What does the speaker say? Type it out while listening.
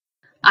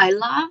I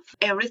love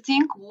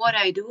everything what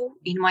I do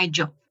in my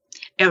job,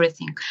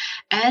 everything.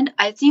 And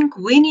I think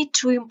we need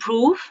to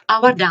improve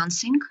our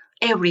dancing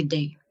every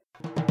day.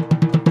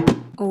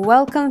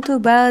 Welcome to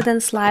Belly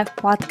Dance Live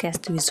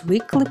podcast with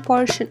weekly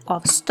portion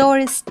of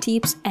stories,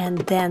 tips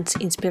and dance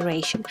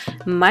inspiration.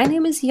 My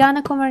name is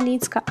Yana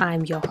Komarnitska,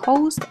 I'm your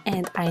host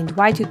and I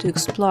invite you to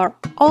explore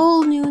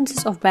all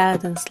nuances of Belly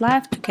Dance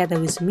Live together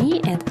with me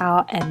and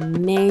our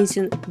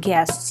amazing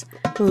guests.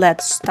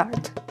 Let's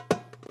start.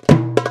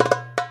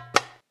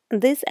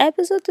 This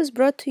episode is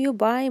brought to you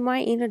by My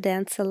Inner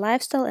Dance, a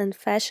lifestyle and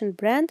fashion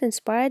brand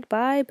inspired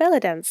by belly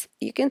dance.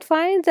 You can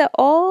find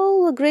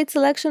all great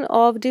selection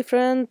of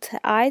different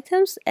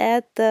items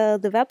at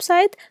the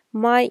website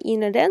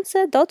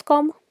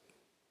myinnerdancer.com.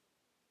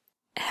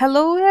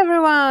 Hello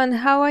everyone,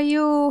 how are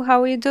you?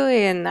 How are you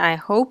doing? I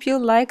hope you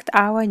liked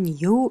our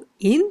new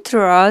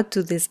intro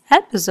to this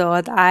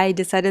episode. I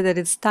decided that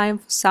it's time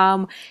for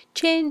some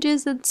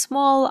changes and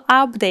small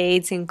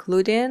updates,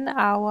 including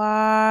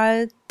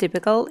our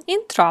typical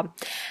intro.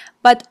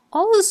 But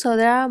also,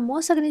 there are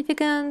more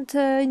significant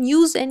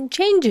news and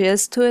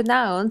changes to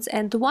announce,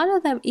 and one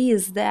of them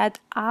is that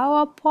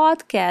our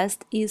podcast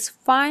is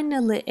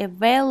finally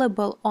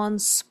available on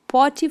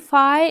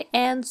Spotify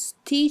and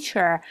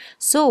Stitcher.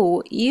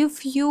 So,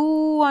 if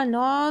you are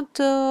not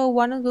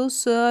one of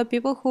those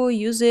people who are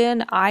using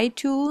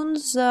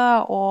iTunes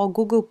or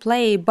Google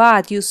Play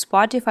but use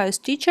Spotify or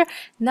Stitcher,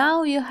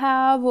 now you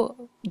have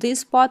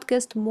this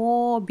podcast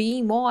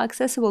being more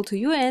accessible to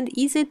you and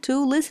easy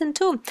to listen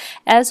to.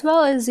 As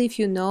well as if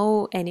you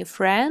know any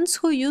friends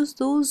who use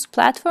those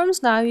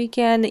platforms, now you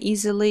can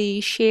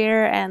easily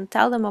share and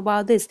tell them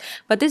about this.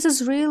 But this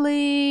is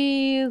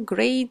really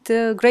great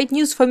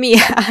news for me.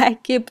 I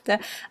kept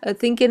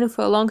thinking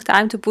for a long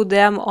time to put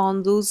them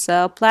on those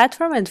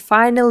platform, and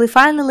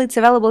finally it's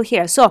available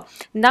here. So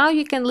now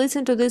you can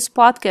listen to this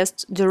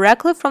podcast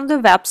directly from the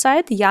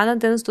website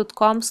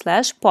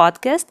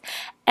yanadance.com/podcast,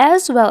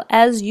 as well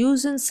as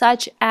using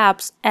such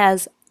apps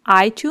as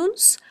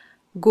iTunes,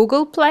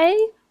 Google Play,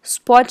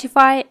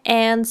 Spotify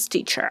and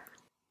Stitcher.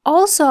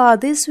 Also,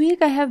 this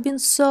week I have been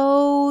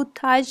so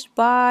touched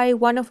by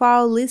one of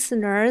our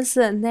listeners,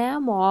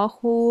 Nemo,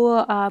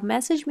 who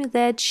messaged me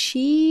that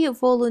she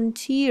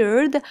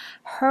volunteered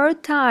her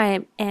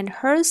time and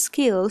her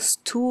skills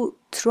to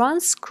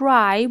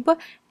transcribe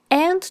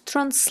and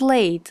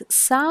translate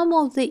some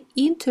of the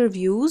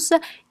interviews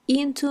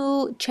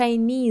into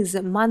Chinese,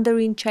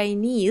 Mandarin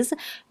Chinese,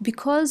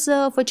 because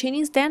for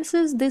Chinese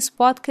dancers this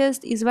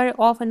podcast is very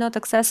often not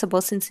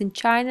accessible, since in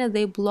China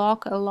they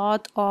block a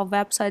lot of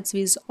websites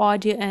with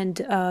audio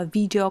and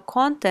video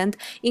content,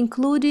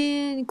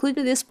 including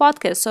this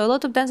podcast. So a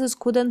lot of dancers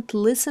couldn't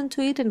listen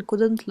to it and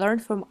couldn't learn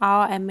from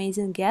our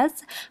amazing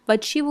guests,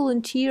 but she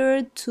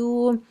volunteered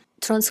to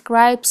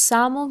transcribe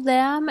some of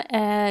them,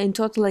 in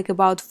total like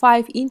about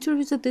 5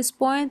 interviews at this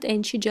point,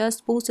 and she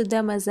just posted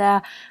them as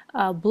a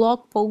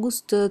blog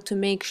post to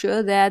make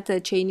sure that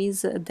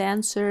Chinese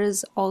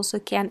dancers also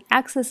can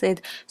access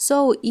it.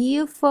 So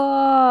if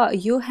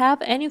you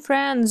have any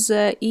friends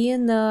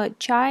in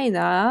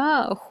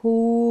China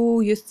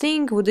who you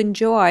think would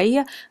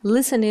enjoy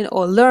listening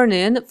or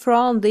learning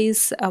from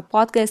this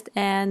podcast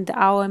and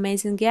our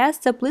amazing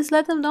guests, please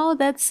let them know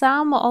that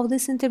some of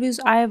these interviews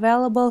are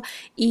available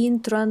in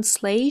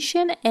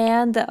translation,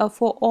 and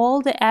for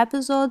all the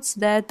episodes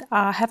that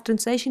have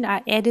translation,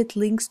 I added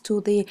links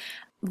to the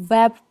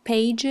web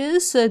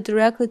pages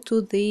directly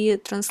to the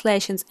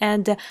translations,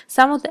 and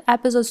some of the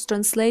episodes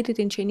translated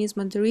in Chinese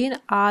Mandarin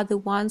are the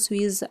ones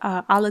with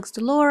Alex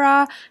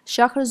Delora,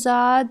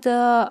 Shahrazad,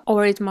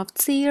 Orit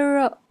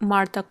Mavtsir,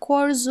 Marta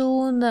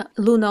Korzun,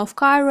 Luna of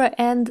Cairo,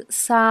 and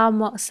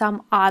some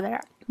other.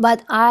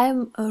 But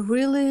I'm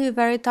really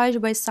very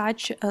touched by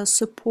such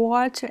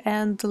support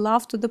and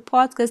love to the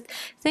podcast.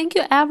 Thank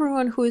you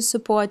everyone who is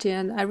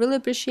supporting. I really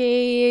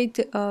appreciate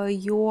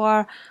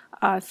your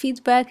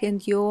feedback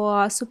and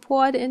your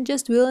support and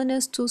just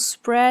willingness to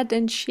spread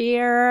and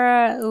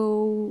share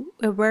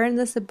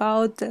awareness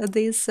about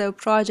this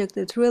project.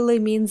 It really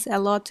means a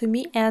lot to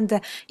me, and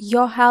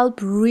your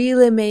help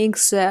really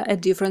makes a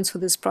difference for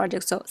this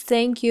project. So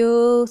thank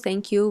you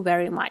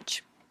very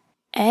much.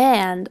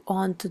 And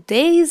on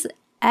today's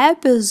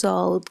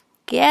episode,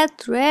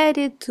 get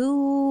ready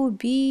to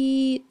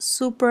be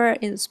super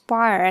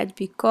inspired,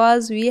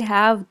 because we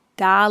have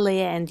Dali,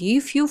 and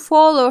if you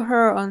follow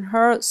her on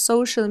her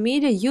social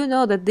media, you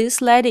know that this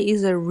lady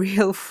is a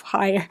real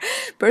fire.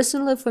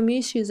 Personally, for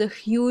me, she's a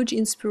huge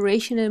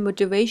inspiration and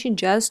motivation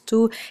just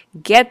to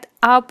get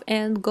up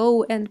and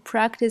go and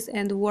practice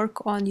and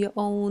work on your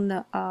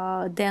own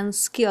dance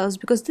skills,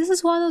 because this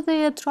is one of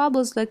the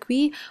troubles. Like,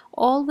 we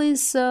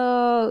always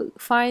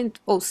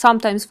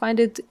sometimes find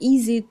it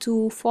easy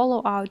to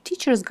follow our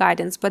teacher's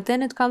guidance, but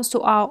then it comes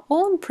to our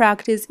own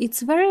practice,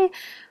 it's very,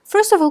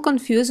 first of all,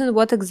 confusing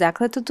what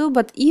exactly to do.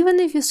 But even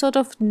if you sort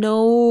of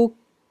know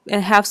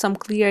and have some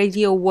clear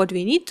idea of what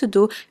we need to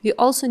do, we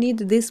also need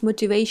this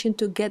motivation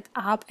to get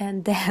up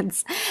and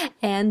dance.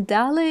 And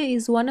Dali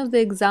is one of the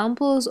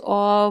examples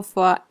of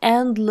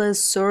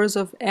endless source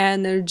of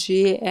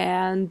energy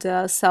and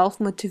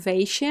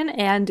self-motivation.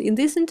 And in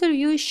this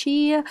interview,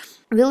 she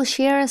will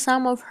share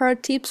some of her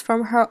tips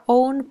from her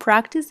own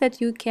practice that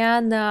you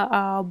can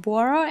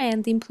borrow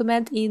and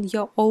implement in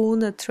your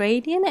own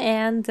training,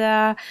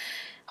 and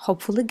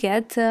hopefully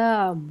get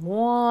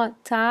more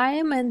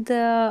time and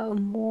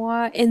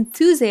more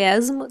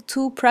enthusiasm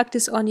to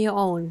practice on your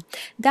own.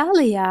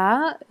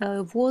 Dalia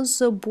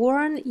was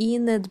born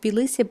in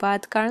Tbilisi,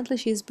 but currently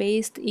she's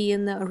based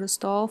in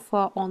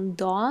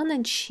Rostov-on-Don,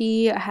 and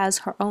she has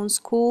her own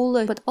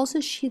school, but also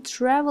she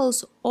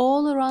travels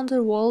all around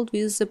the world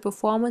with the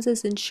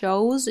performances and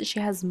shows. She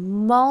has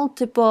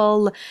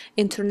multiple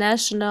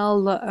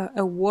international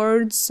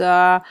awards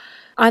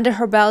under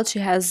her belt. She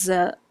has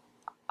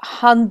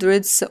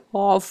hundreds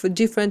of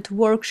different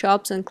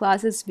workshops and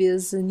classes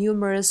with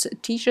numerous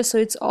teachers, so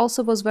it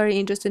also was very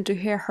interesting to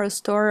hear her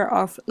story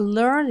of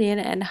learning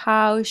and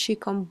how she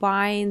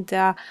combined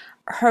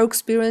her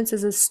experience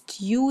as a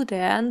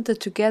student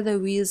together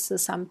with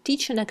some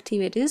teaching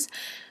activities.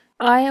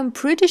 I am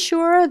pretty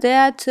sure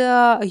that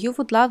you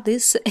would love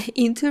this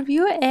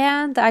interview,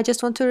 and I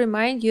just want to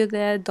remind you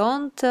that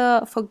don't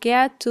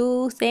forget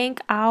to thank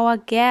our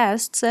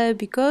guests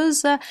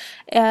because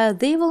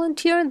they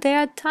volunteer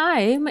their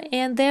time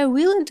and they're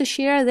willing to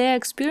share their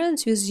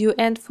experience with you.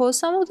 And for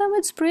some of them,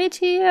 it's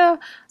pretty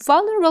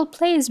vulnerable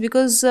place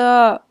because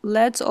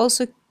let's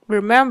also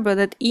remember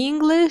that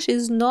English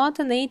is not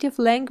a native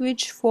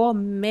language for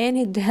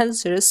many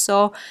dancers,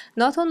 so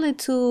not only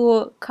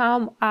to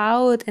come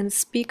out and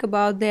speak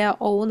about their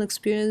own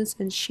experience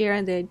and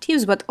sharing their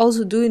tips, but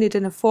also doing it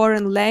in a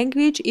foreign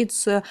language,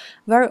 it's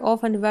very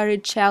often very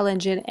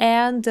challenging.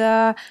 And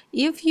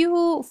if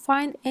you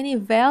find any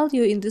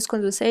value in these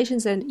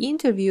conversations and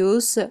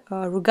interviews,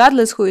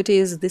 regardless who it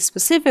is, this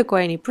specific or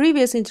any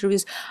previous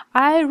interviews,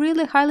 I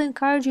really highly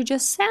encourage you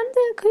just send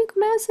a quick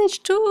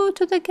message to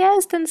the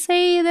guest and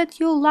say that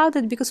you loved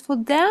it, because for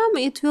them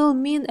it will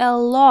mean a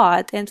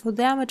lot, and for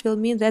them it will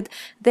mean that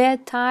their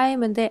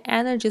time and their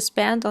energy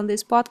spent on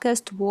this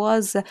podcast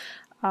was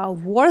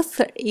worth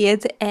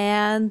it,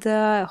 and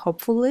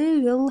hopefully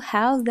we'll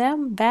have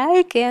them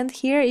back and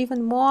hear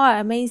even more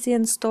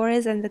amazing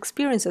stories and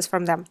experiences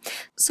from them.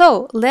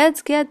 So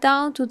let's get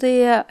down to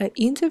the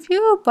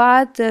interview,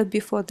 but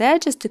before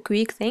that, just a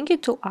quick thank you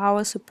to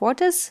our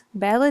supporters,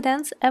 Belly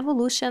Dance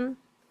Evolution.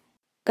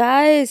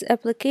 Guys,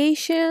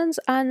 applications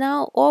are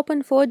now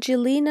open for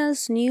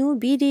Jelina's new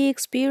BD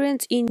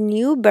experience in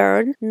New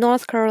Bern,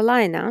 North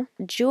Carolina.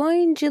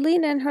 Join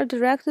Jelina and her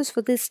directors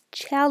for this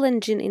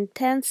challenging,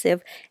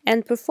 intensive,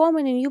 and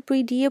performing a new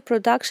pre-DA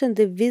production,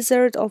 The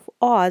Wizard of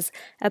Oz.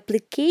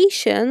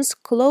 Applications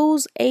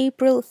close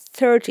April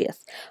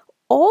 30th.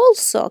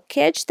 Also,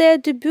 catch their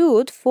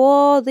debut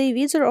for The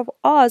Wizard of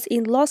Oz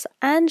in Los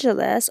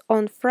Angeles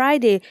on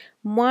Friday,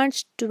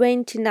 March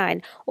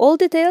 29. All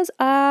details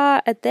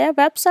are at their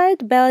website,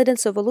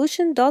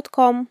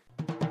 balladandsevolution.com.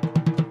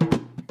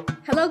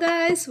 Hello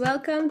guys,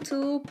 welcome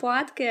to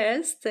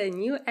podcast, a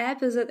new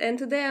episode, and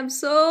today I'm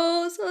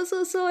so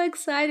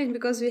excited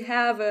because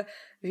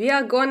we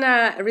are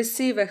gonna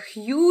receive a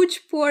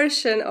huge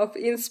portion of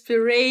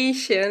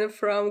inspiration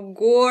from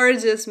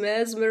gorgeous,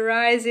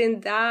 mesmerizing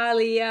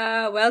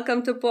Dalia.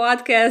 Welcome to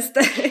podcast.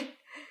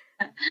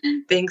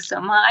 Thanks so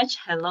much.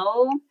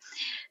 Hello.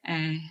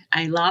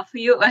 I love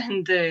you,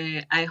 and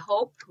I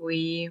hope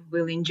we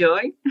will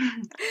enjoy.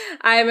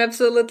 I'm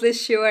absolutely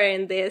sure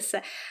in this.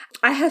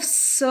 I have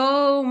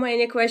so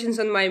many questions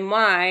on my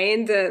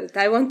mind that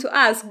I want to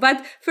ask.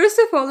 But first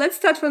of all, let's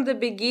start from the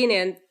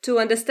beginning to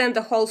understand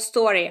the whole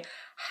story.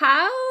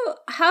 How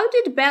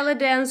did belly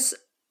dance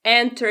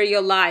enter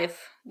your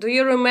life? Do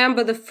you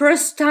remember the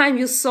first time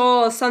you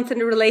saw something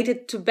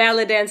related to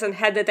belly dance and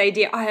had that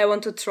idea, oh, I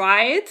want to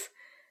try it?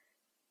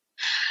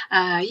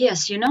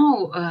 Yes,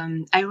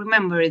 I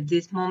remember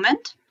this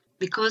moment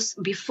because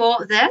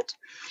before that,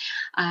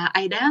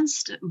 I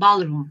danced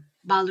ballroom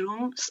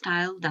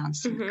style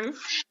dancing. Mm-hmm.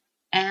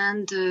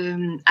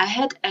 And I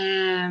had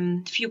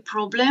a few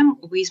problems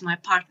with my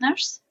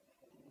partners,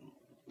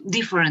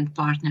 different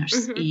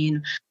partners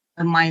in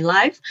my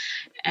life.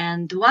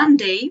 And one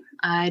day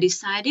I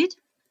decided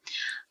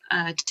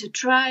to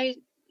try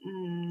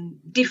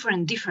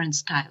different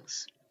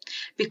styles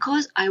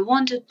because I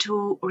wanted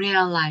to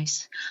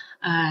realize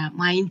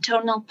my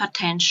internal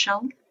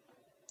potential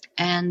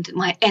and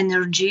my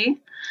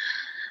energy.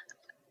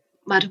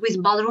 But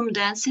with ballroom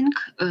dancing,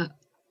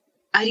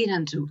 I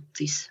didn't do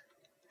this.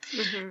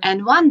 Mm-hmm.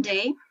 And one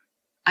day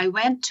I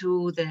went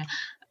to the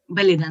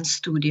belly dance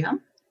studio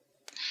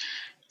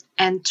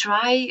and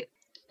try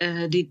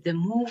did the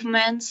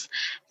movements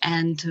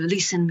and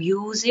listen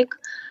music.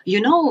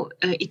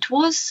 It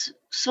was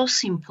so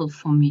simple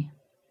for me.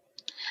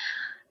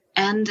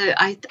 And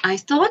I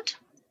thought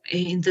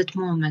in that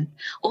moment,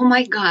 oh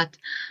my God,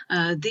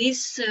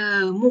 these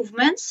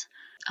movements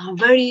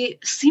very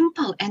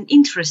simple and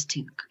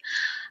interesting.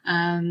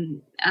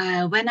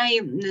 When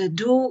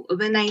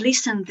I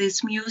listen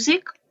this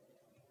music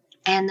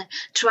and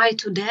try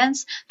to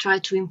dance, try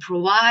to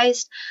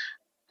improvise,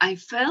 I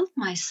felt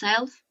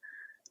myself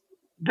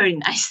very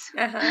nice,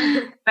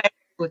 very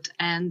good,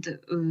 and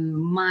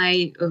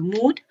my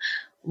mood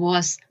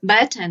was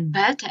better and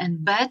better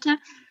and better.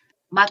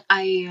 But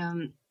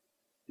I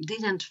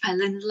didn't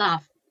fall in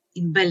love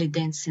in belly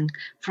dancing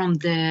from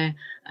the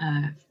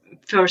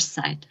first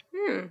sight.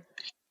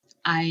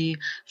 I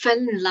fell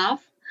in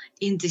love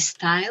in this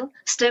style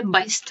step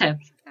by step.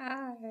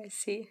 I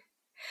see.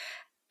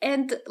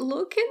 And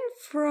looking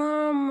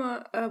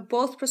from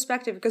both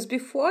perspectives, because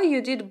before you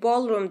did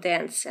ballroom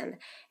dancing,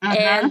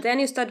 and then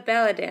you start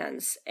ballet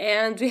dance,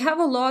 and we have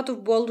a lot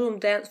of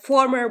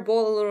former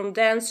ballroom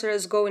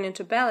dancers going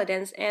into ballet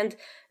dance, and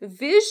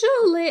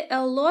visually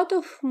a lot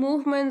of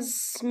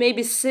movements may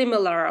be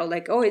similar,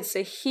 like, oh, it's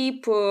a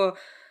hip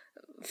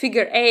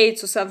figure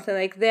eights or something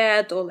like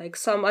that, or like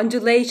some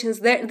undulations.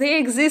 They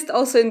exist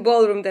also in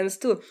ballroom dance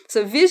too.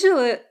 So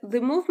visually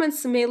the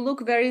movements may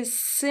look very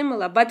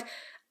similar, but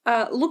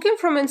looking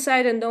from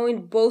inside and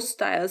knowing both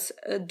styles,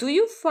 do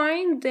you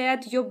find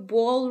that your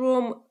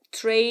ballroom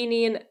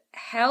training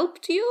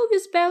helped you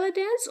with ballet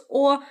dance,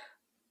 or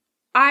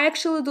are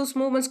actually those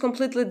movements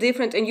completely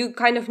different and you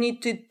kind of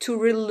need to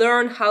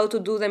relearn how to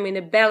do them in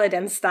a ballet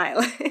dance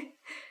style?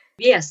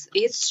 Yes,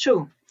 it's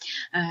true.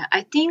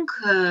 I think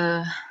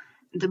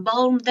the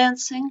ballroom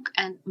dancing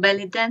and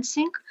belly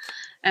dancing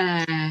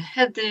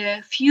had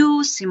a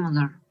few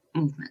similar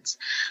movements,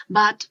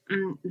 but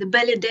the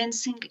belly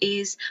dancing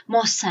is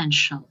more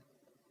sensual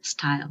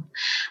style,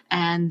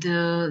 and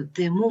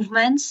the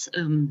movements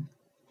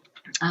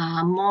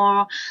are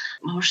more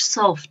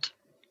soft.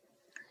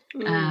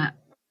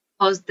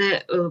 Because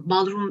the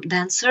ballroom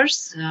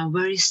dancers are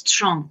very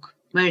strong,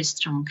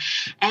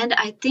 and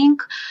I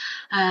think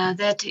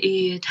that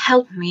it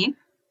helped me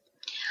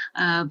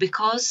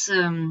because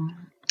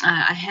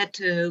I had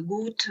a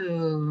good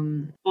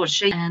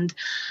posture, and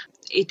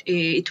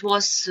it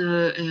was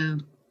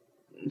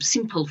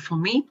simple for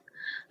me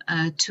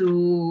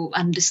to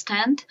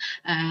understand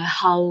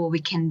how we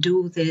can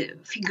do the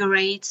figure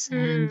eights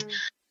and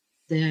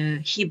the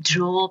hip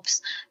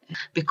drops,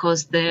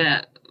 because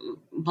the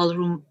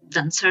ballroom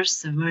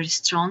dancers are very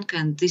strong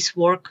and this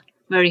work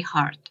very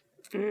hard.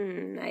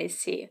 I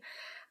see.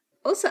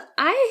 Also,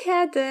 I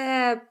had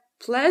a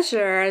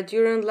pleasure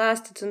during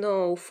last 4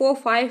 or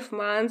 5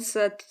 months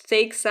to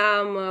take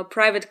some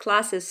private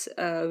classes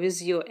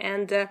with you,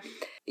 and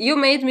you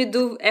made me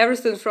do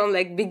everything from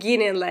like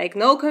beginning, like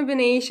no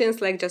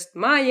combinations, like just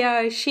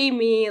Maya,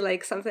 shimmy,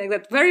 like something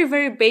like that, very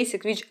very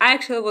basic, which I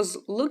actually was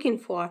looking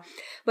for.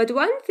 But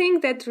one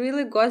thing that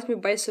really got me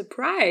by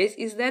surprise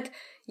is that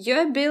your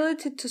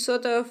ability to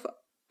sort of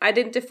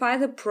identify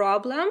the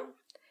problem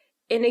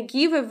and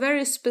give a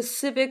very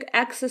specific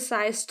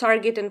exercise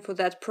targeting for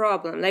that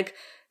problem. Like,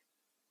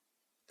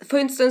 for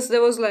instance,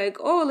 there was like,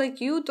 oh, like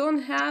you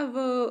don't have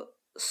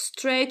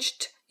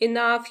stretched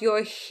enough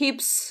your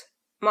hips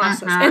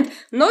muscles, and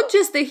not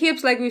just the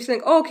hips, like we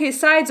think, oh, okay,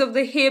 sides of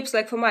the hips,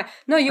 like for my,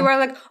 no, you are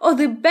like, oh,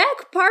 the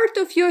back part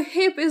of your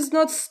hip is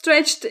not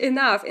stretched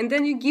enough, and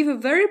then you give a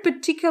very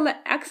particular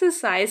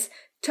exercise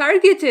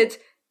targeted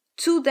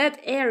to that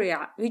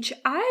area, which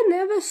I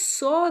never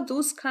saw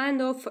those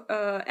kind of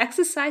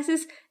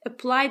exercises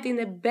applied in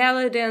a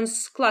ballet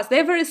dance class.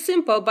 They're very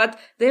simple, but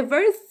they're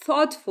very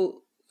thought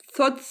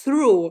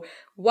through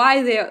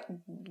why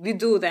we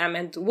do them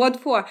and what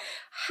for.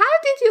 How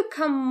did you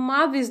come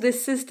up with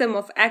this system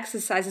of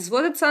exercises?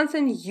 Was it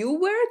something you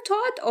were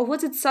taught, or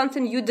was it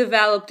something you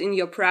developed in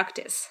your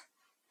practice?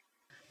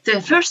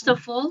 First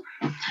of all,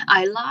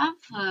 I love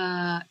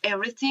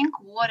everything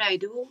what I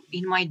do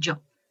in my job.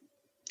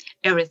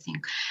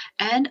 Everything.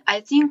 And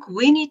I think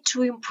we need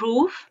to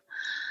improve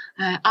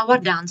our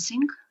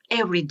dancing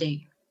every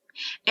day.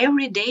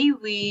 Every day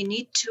we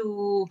need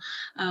to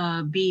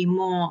be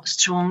more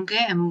stronger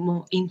and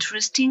more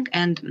interesting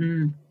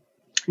and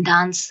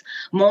dance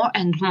more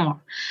and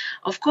more.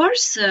 Of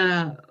course,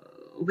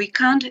 we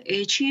can't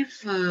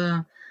achieve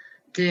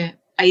the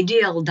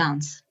ideal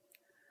dance.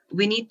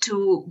 We need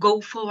to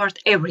go forward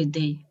every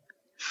day.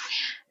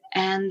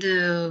 And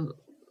from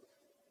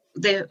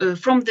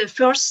the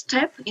first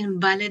step in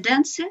ballet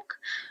dancing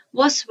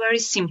was very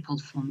simple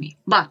for me.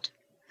 But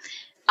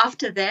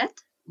after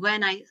that,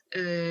 when I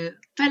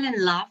fell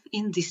in love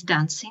in this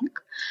dancing,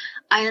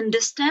 I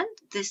understand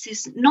this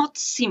is not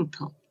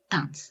simple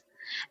dance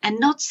and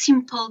not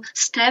simple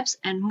steps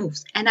and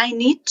moves. And I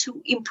need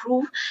to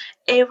improve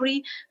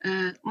every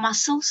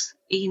muscles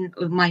in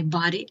my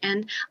body,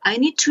 and I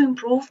need to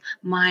improve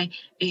my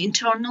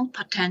internal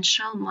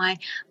potential. I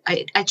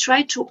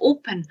try to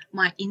open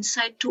my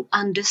inside to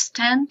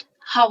understand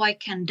how I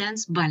can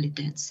dance ballet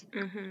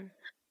dancing.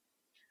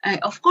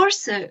 Of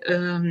course,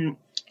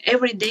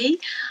 every day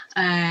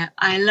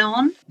I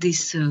learn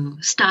this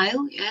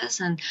style, yes,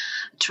 and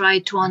try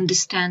to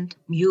understand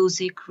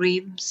music,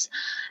 rhythms,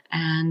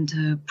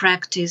 and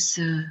practice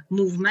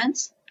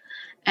movements.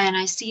 And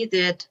I see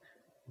that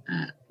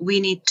we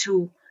need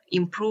to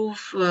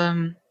improve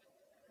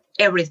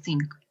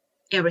everything,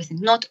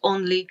 not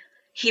only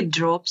hip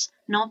drops,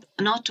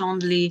 not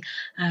only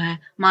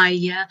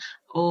Maya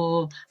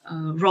or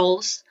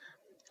rolls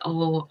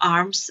or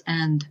arms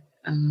and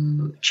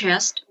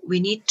chest. We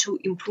need to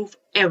improve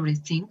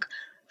everything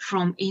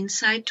from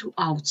inside to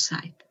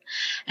outside.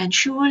 And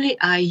surely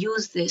I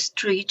use the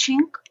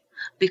stretching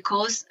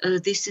because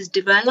this is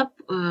develop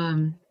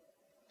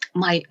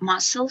my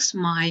muscles,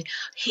 my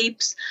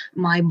hips,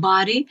 my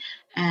body,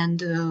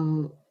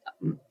 and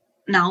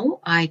now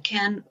I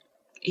can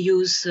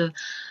use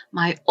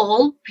my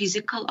all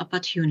physical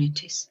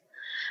opportunities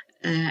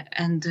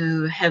and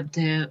have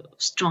the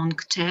strong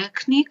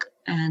technique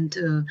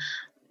and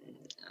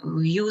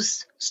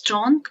use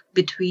strong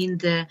between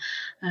the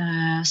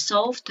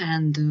soft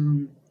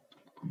and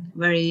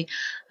very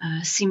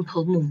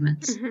simple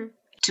movements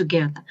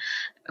together.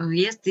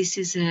 Yes, this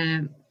is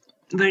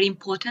very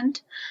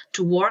important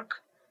to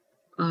work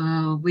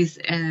with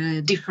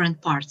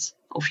different parts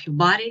of your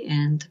body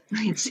and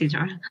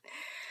etc.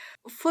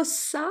 For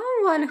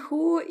someone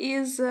who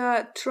is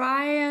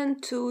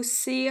trying to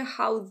see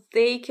how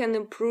they can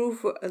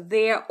improve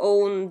their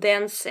own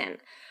dancing,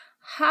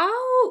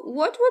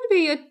 what would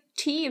be your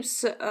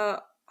tips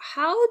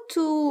how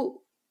to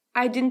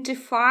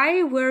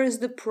identify where is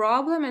the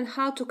problem and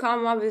how to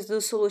come up with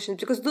those solutions?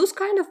 Because those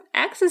kind of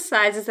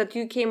exercises that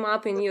you came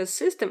up in your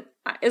system,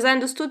 as I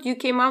understood, you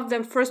came up with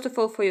them first of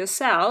all for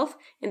yourself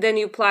and then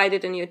you applied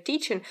it in your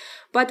teaching.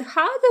 But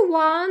how the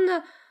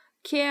one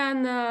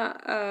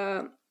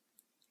can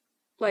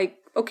like,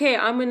 okay,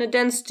 I'm in a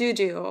dance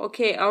studio,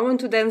 okay, I want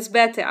to dance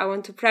better, I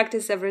want to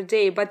practice every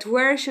day, but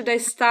where should I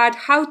start?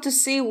 How to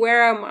see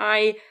where are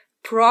my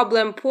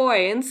problem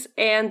points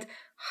and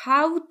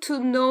how to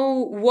know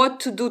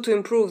what to do to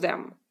improve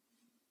them?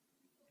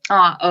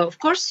 Of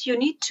course, you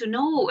need to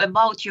know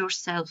about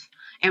yourself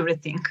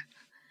everything.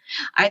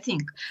 I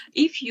think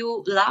if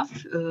you love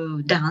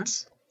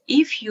dance,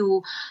 if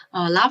you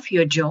love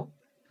your job,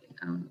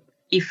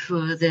 if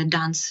the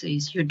dance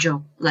is your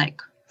job,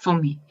 like for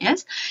me,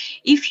 yes,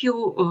 if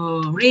you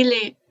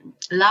really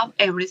love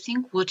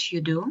everything what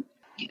you do,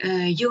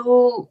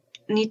 you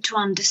need to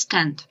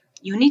understand.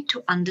 You need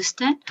to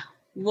understand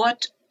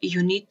what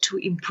you need to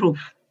improve,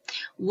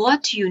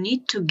 what you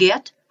need to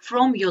get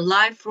from your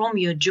life, from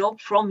your job,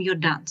 from your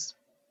dance.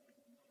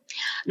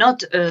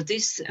 Not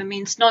this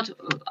means not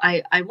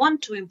I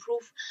want to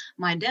improve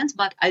my dance,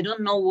 but I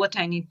don't know what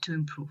I need to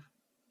improve.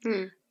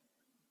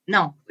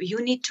 No,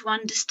 you need to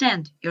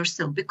understand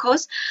yourself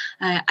because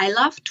I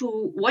love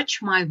to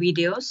watch my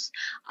videos.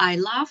 I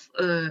love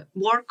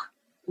work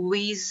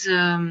with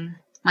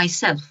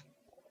myself.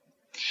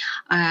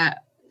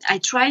 I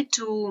try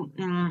to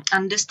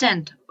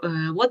understand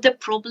what the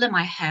problem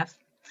I have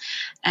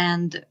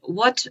and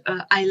what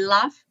I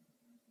love,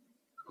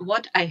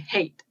 what I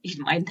hate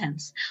in my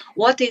dance,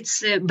 what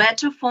is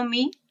better for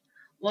me,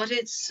 what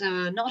is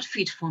not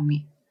fit for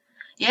me.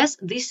 Yes,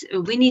 this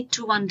we need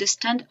to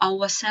understand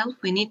ourselves.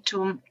 We need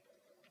to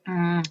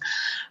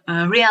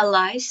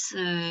realize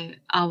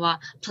our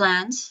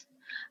plans,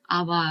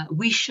 our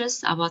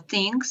wishes, our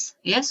things.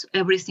 Yes,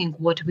 everything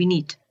what we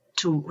need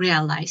to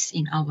realize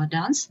in our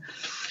dance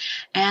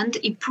and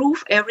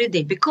improve every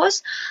day.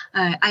 Because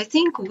I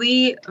think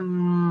we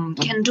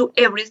can do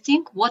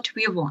everything what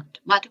we want,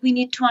 but we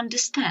need to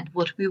understand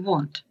what we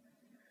want.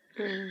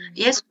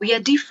 Yes, we are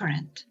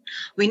different.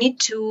 We need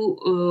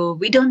to.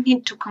 We don't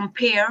need to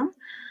compare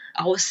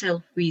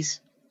ourselves with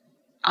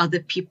other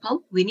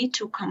people. We need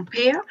to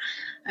compare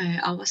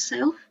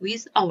ourselves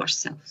with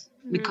ourselves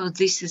because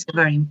this is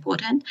very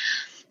important.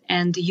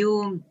 And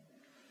you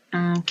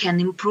can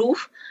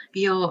improve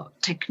your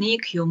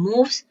technique, your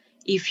moves,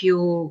 if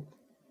you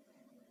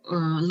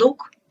look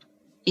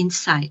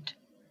inside,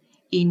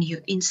 in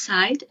your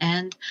inside,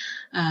 and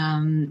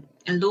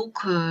look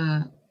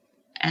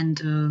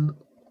and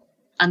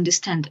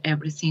understand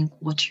everything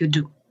what you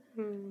do.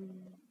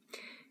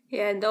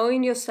 Yeah,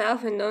 knowing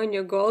yourself and knowing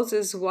your goals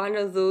is one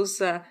of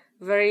those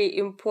very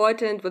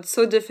important but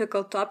so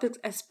difficult topics,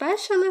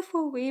 especially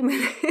for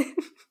women.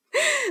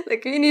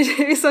 Like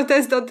we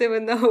sometimes don't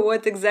even know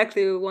what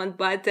exactly we want,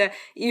 but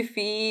if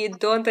we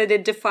don't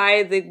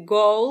identify the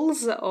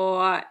goals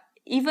or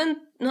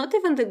even not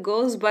even the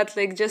goals, but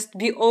like just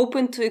be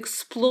open to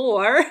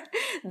explore,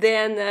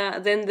 then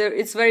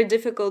it's very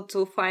difficult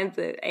to find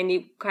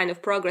any kind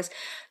of progress.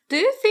 Do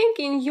you think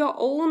in your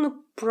own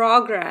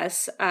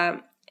progress,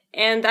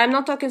 and I'm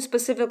not talking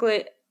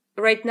specifically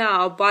right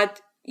now,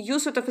 but you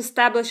sort of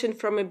establishing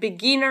from a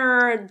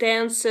beginner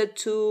dancer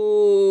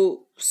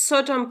to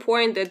certain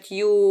point that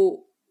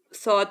you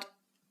thought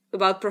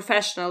about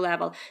professional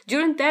level,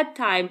 during that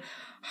time,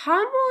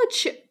 how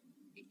much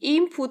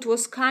input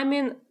was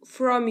coming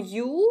from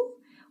you,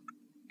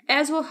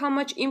 as well how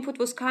much input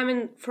was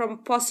coming from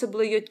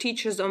possibly your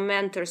teachers or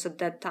mentors at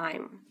that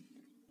time?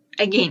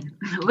 Again,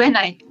 when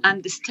I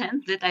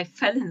understand that I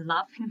fell in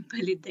love in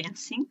belly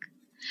dancing,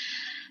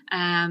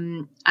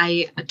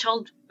 I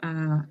told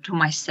to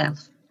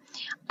myself,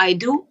 I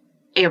do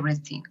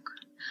everything.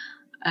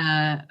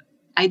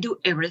 I do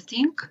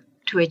everything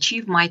to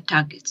achieve my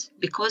targets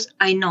because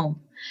I know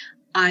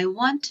I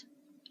want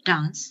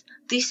dance.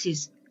 This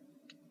is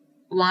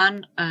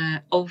one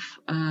of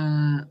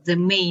the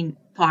main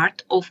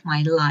part of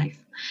my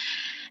life,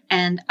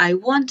 and I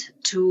want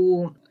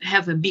to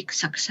have a big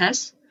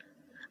success.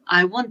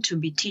 I want to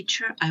be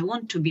teacher. I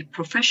want to be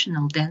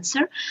professional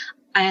dancer.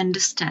 I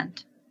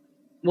understand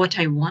what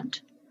I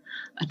want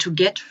to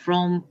get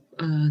from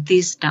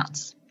this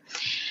dance.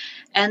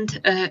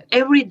 And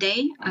every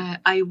day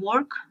I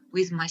work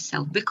with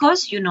myself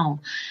because,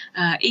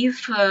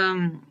 if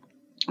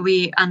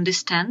we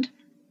understand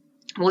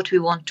what we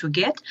want to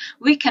get,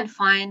 we can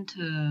find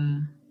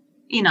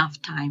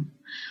enough time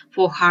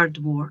for hard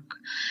work.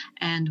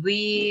 And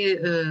we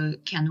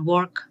can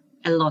work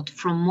a lot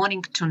from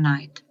morning to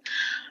night.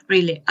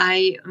 Really,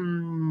 I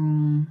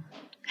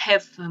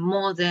have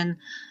more than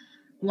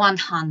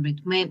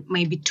 100,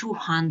 maybe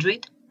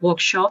 200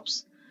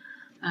 workshops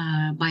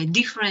by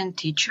different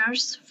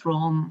teachers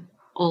from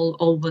all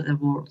over the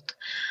world.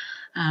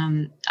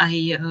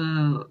 I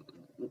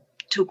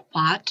took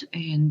part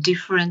in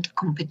different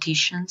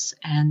competitions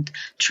and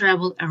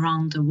travel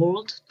around the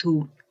world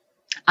to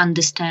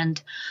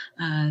understand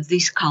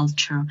this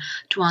culture,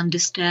 to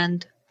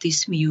understand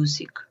this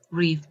music,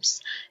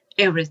 rhythms,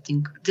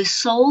 everything, the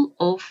soul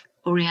of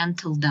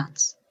Oriental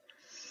dance.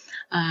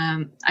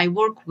 I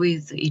work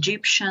with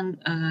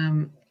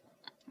Egyptian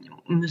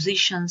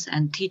musicians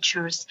and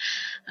teachers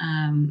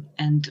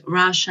and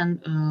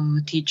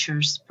Russian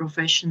teachers,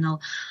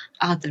 professional,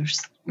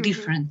 others,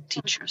 different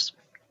teachers.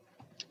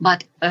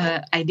 But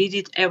I did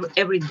it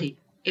every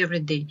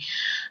day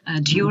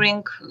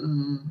during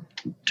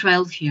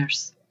 12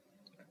 years.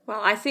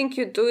 Well, I think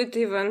you do it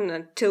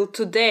even till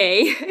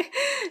today,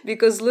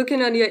 because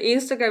looking on your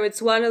Instagram,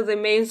 it's one of the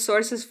main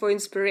sources for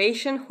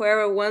inspiration.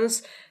 Whoever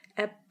wants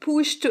a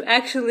push to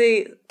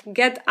actually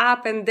get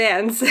up and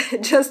dance,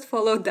 just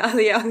follow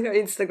Dalia on her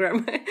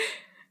Instagram.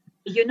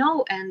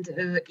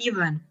 And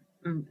even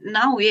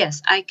now,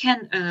 yes, I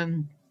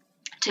can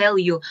tell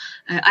you,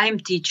 I'm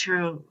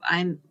teacher,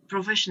 I'm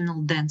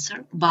professional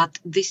dancer, but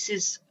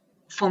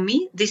for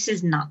me, this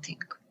is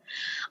nothing.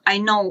 I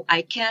know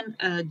I can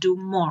do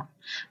more.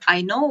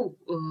 I know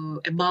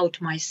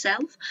about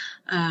myself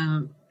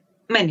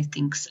many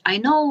things. I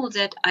know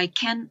that I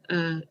can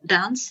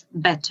dance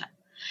better.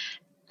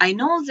 I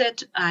know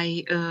that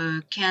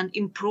I can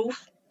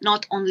improve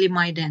not only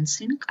my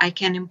dancing, I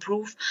can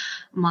improve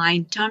my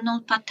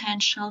internal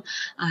potential.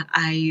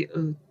 I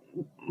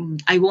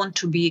want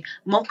to be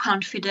more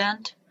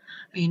confident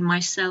in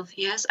myself.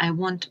 Yes, I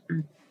want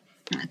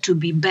to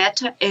be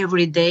better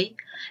every day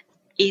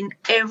in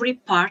every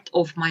part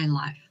of my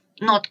life,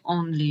 not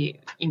only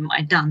in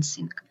my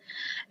dancing,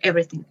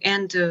 everything.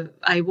 And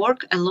I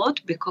work a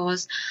lot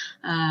because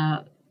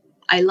I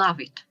love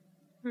it.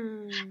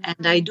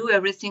 And I do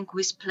everything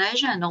with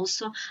pleasure. And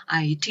also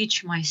I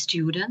teach my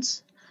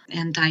students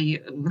and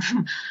I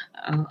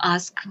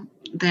ask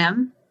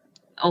them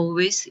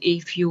always,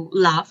 if you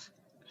love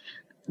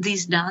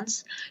this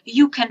dance,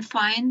 you can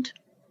find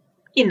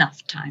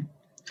enough time.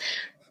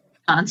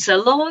 Dance a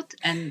lot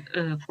and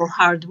for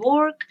hard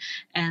work,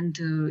 and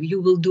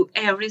you will do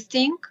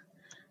everything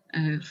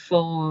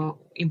for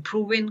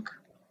improving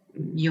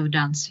your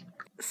dancing.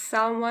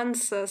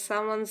 Someone's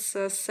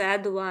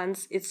said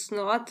once, it's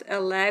not a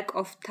lack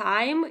of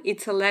time,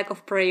 it's a lack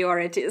of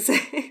priorities.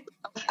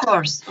 Of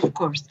course.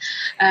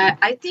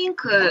 I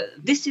think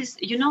this is,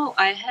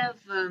 I have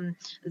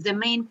the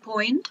main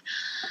point,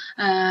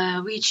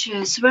 which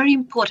is very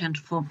important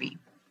for me.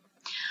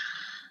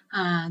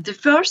 The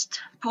first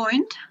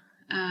point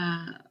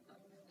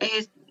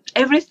is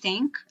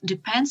everything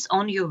depends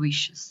on your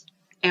wishes.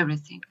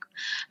 Everything.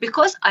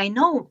 Because I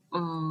know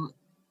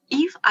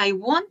if I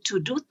want to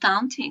do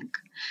something,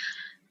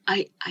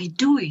 I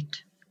do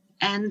it.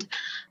 And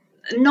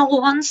no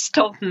one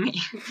stopped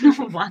me. No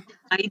one.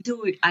 I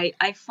do it.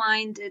 I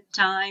find the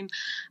time,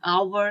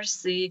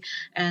 hours,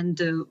 and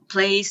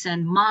place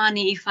and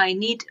money. If I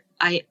need,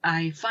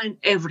 I find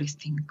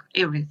everything.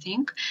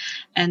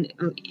 And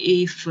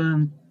if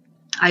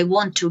I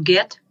want to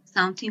get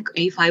something,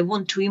 if I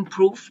want to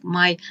improve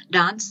my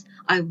dance,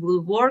 I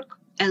will work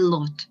a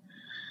lot.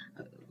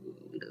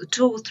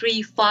 2,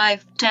 3,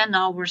 5, 10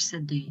 hours a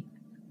day,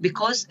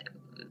 because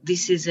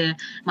this is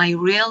my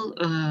real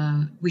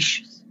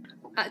wishes.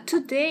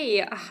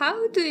 Today,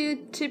 how do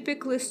you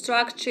typically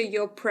structure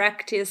your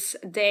practice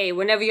day?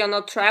 Whenever you're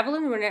not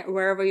traveling,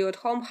 wherever you're at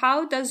home,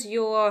 how does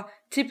your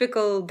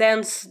typical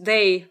dance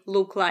day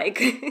look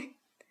like?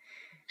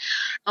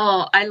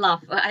 Oh, I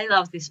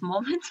love this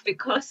moment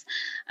because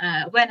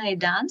when I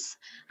dance,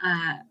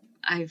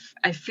 I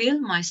feel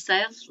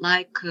myself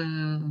like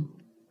a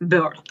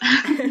bird.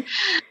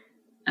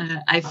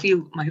 I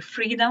feel my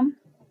freedom,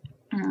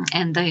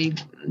 and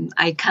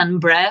I can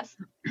breathe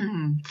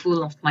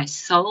full of my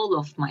soul,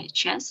 of my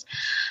chest.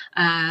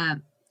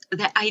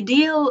 The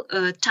ideal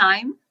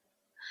time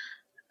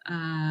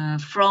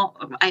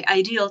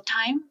ideal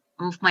time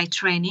of my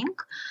training.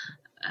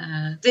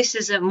 This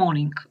is a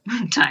morning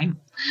time.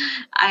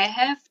 I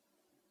have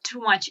too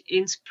much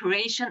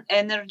inspiration,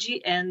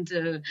 energy,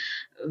 and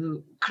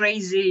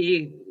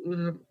crazy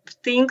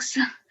things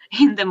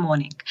in the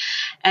morning.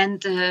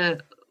 And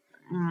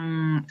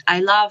I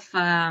love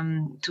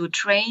to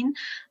train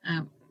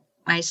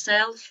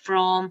myself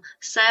from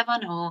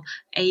 7 or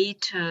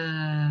 8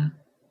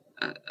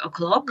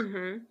 o'clock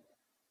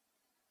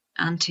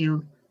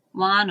until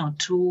 1 or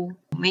 2,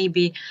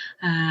 maybe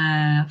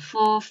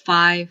 4,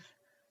 5,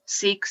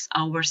 6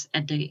 hours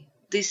a day.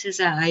 This is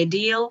an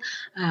ideal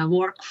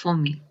work for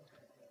me.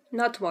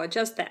 Not more,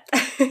 just that.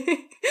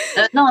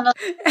 No, not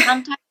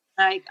sometimes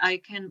I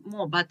can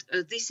more, but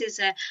this is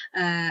a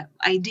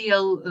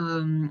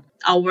ideal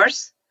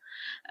hours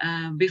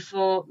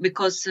before,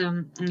 because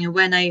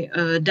when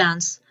I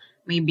dance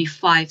maybe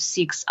 5,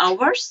 6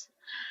 hours,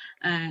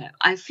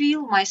 I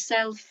feel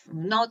myself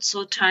not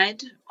so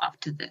tired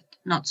after that,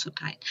 not so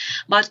tired.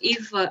 But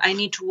if I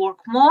need to work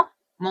more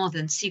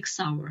than 6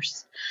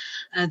 hours,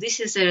 this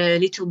is a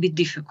little bit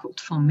difficult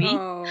for me.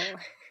 Oh.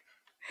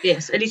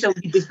 Yes, a little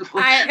bit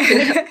difficult.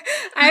 I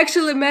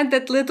actually meant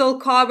that little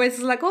comments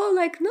like, oh,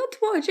 like not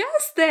more,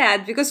 just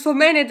that. Because for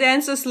many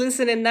dancers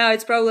listening now,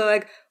 it's probably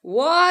like,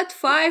 what?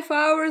 5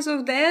 hours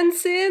of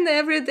dancing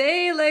every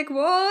day? Like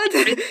what?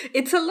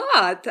 It's a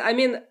lot. I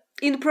mean,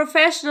 in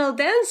professional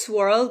dance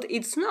world,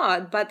 it's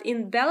not. But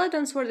in belly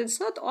dance world, it's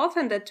not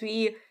often that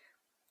we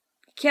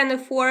can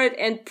afford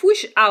and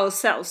push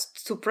ourselves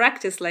to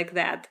practice like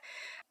that.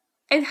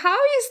 And how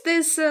is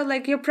this,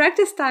 like your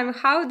practice time,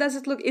 how does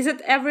it look? Is it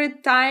every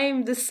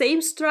time the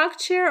same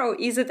structure, or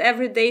is it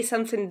every day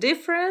something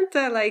different?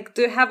 Like,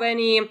 do you have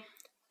any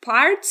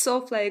parts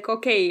of like,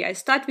 okay, I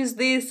start with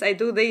this, I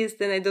do this,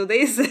 then I do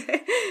this?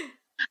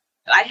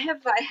 I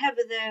have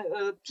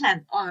the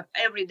plan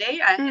every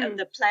day. I have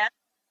the plan,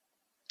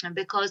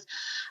 because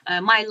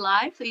my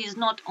life is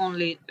not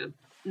only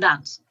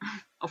dance,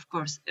 of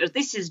course.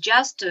 This is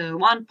just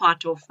one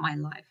part of my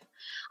life.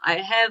 I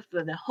have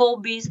the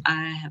hobbies,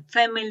 I have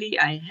family,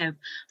 I have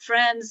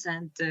friends,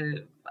 and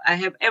I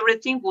have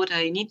everything what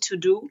I need to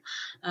do.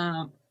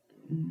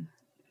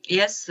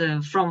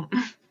 From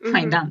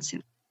my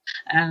dancing,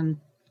 and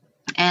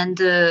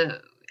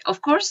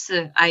of course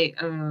I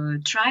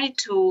try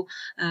to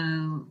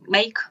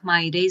make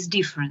my days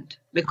different,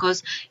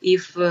 because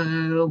if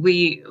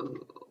we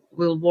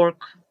will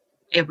work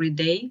every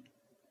day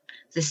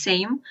the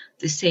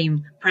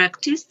same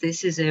practice,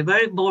 this is a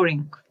very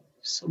boring,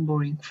 so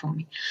boring for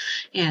me.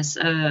 Yes,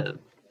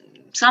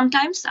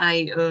 sometimes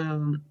I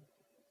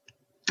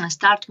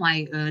start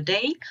my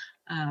day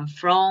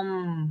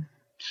from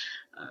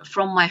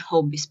my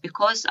hobbies,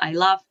 because I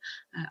love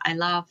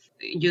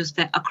use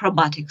the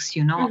acrobatics,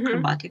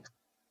 acrobatics.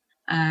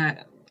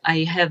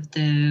 I have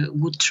the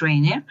good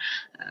trainer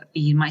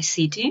in my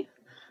city,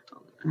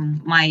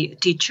 my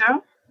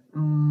teacher,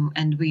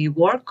 and we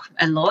work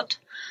a lot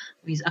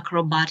with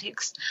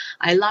acrobatics.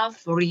 I love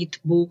read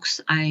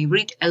books. I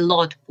read a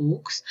lot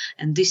books,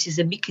 and this is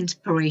a big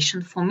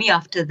inspiration for me.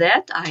 After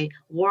that, I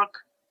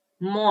work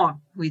more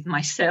with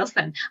myself,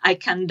 and I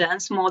can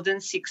dance more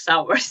than 6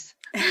 hours.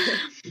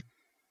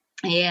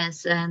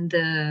 Yes, and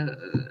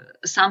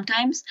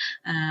sometimes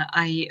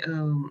I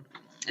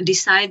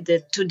decide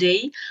that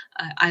today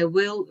I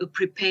will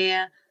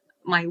prepare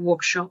my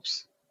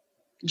workshops,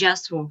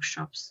 just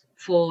workshops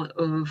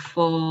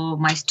for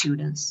my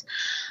students.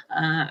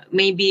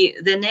 Maybe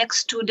the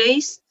next 2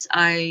 days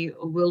I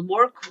will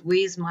work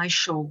with my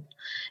show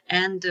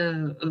and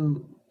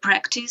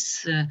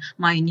practice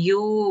my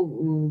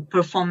new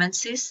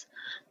performances,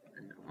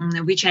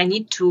 which I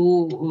need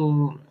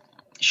to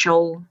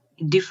show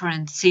in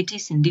different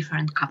cities, in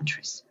different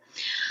countries.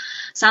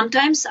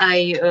 Sometimes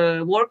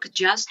I work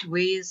just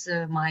with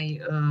my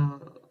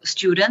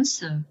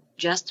students,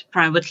 just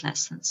private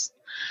lessons,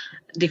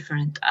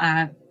 different.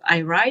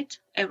 I write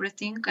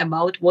everything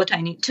about what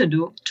I need to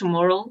do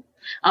tomorrow,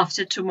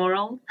 after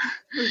tomorrow.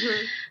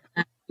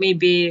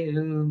 Maybe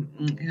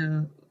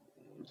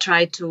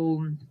try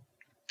to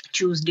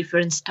choose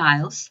different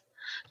styles.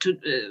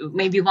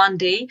 Maybe one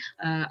day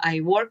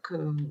I work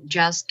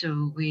just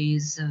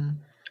with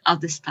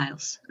other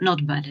styles,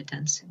 not ballet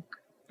dancing.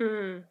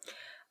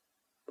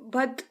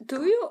 But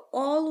do you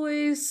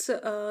always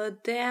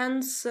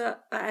dance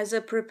as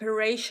a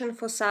preparation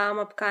for some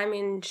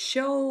upcoming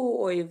show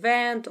or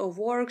event or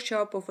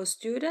workshop or for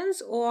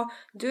students? Or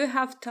do you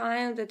have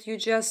time that you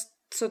just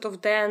sort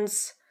of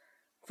dance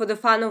for the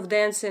fun of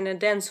dancing and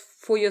dance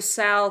for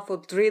yourself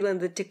or drilling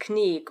the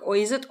technique? Or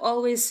is it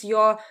always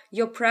your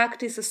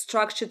practice is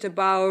structured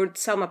about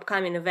some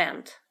upcoming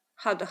event?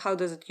 How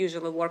does it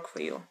usually work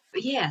for you?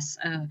 Yes,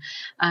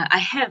 I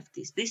have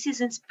this. This is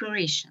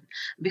inspiration,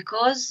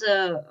 because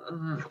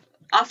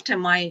after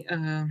my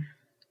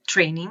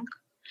training,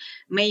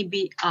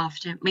 maybe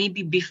after,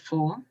 maybe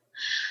before,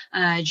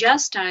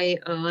 just I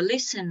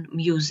listen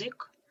music,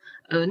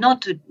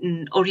 not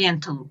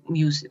oriental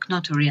music,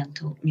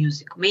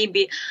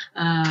 maybe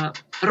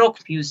rock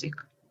music,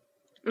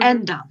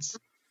 and dance.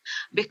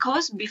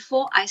 Because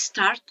before I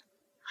start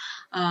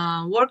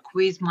work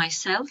with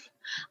myself,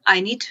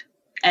 I need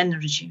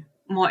energy,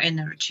 more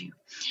energy.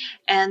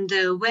 And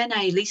when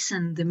I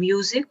listen the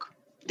music,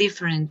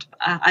 different.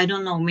 I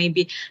don't know.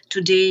 Maybe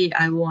today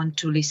I want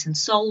to listen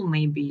soul,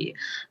 maybe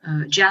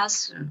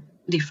jazz,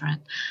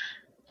 different.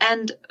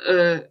 And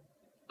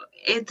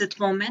at that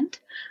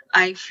moment,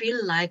 I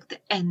feel like the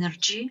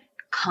energy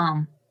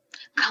come,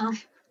 come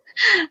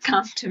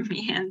to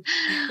me,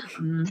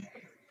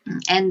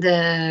 and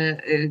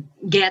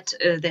get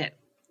the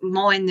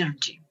more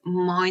energy,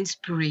 more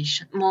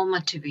inspiration, more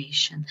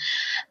motivation.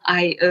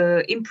 I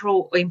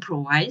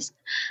improvised,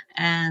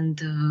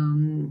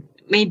 and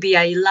maybe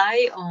I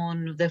lie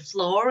on the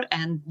floor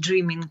and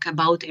dreaming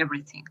about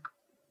everything.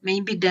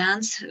 Maybe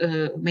dance,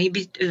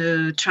 maybe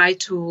try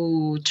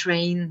to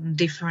train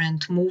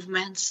different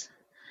movements.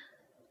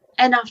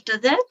 And after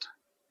that,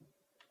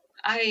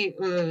 I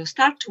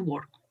start to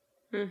work.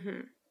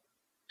 Mm-hmm.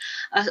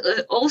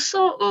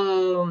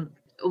 Also,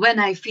 when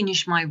I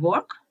finish my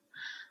work,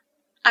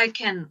 I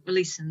can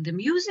listen the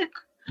music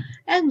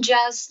and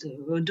just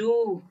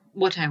do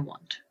what I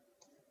want.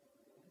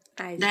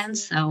 I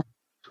Dance see.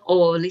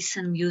 or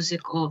listen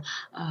music or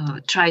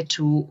try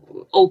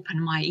to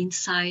open my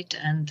insight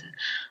and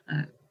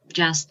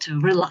just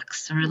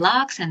relax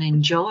and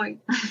enjoy.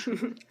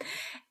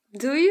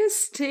 Do you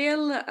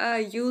still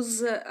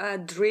use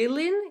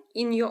drilling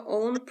in your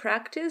own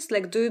practice?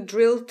 Like, do you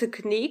drill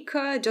technique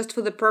just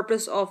for the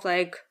purpose of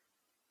like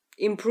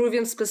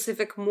improving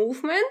specific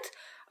movement?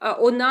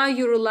 Or now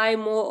you rely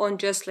more on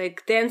just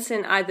like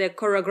dancing, either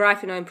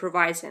choreographing or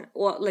improvising?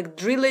 Or like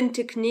drilling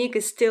technique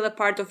is still a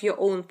part of your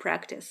own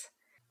practice?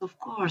 Of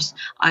course,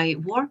 I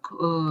work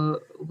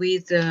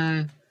with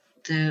the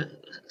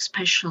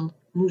special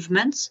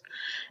movements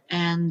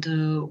and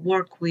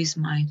work with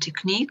my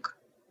technique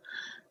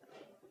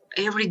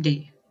every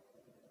day.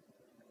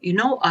 You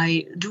know,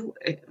 I do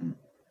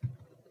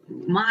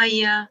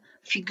Maya,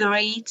 figure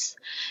eights,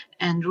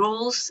 and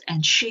rolls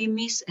and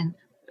shimmies and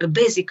a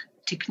basic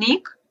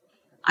technique.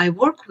 I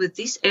work with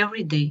this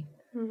every day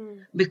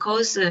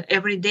because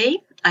every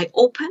day I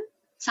open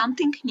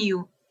something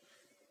new.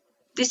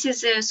 This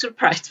is a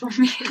surprise for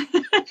me.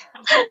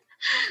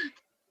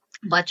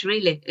 But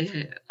really,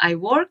 I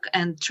work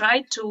and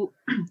try to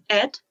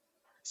add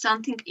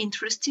something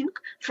interesting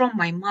from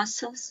my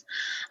muscles,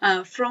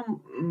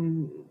 from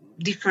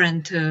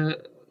different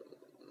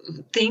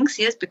things.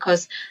 Yes,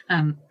 because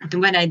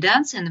when I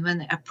dance and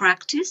when I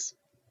practice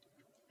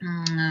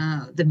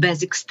the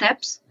basic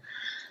steps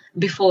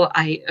before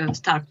I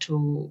start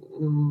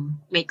to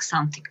make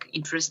something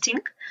interesting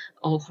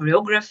or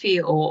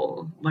choreography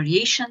or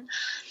variation,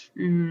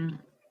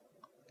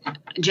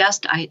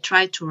 just I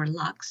try to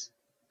relax,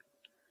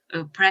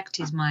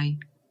 practice my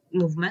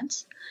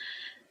movements,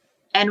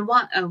 and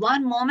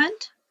one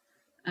moment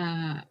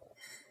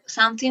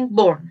something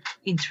born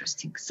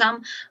interesting,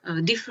 some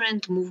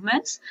different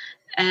movements,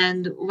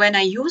 and when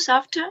I use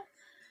after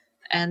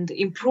and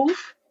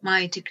improve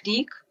my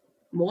technique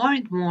more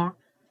and more,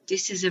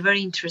 this is a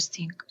very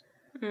interesting.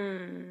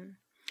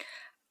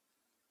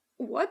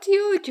 What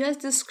you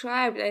just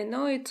described, I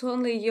know it's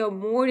only your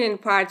morning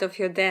part of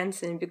your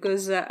dancing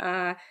because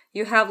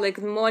you have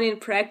like morning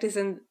practice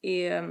and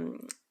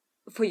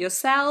for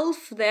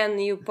yourself, then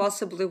you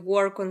possibly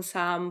work on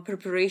some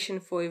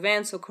preparation for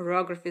events or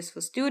choreographies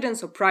for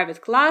students or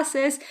private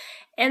classes,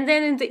 and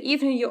then in the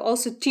evening you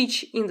also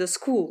teach in the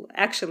school,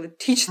 actually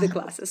teach the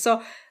classes.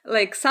 So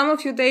like some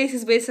of your days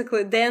is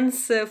basically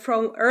dance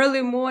from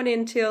early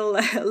morning till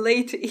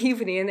late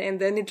evening,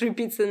 and then it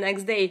repeats the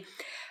next day.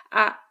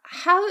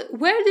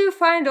 Where do you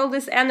find all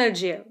this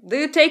energy? Do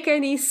you take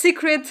any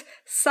secret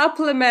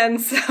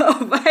supplements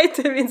or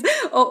vitamins,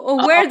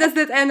 or where does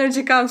that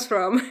energy comes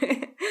from?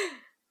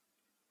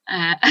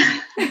 Uh,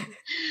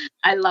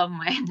 I love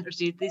my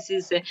energy. This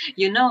is,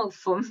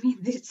 for me,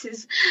 this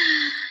is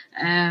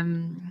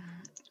um,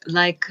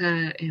 like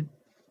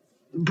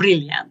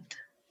brilliant,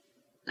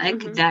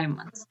 like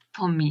diamonds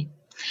for me.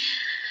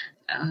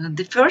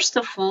 The first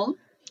of all,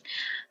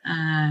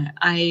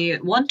 I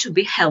want to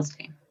be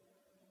healthy.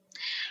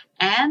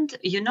 And,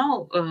 even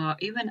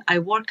I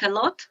work a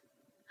lot.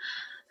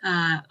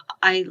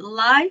 I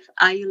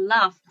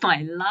love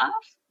my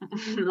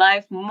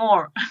life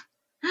more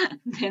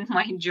than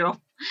my job.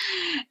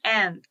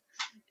 And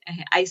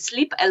I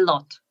sleep a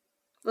lot.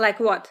 Like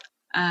what?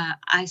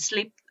 I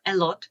sleep a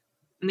lot,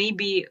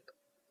 maybe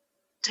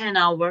 10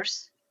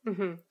 hours,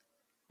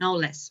 no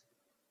less.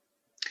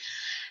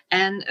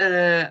 And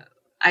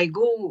I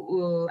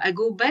go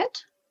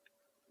bed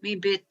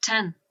maybe at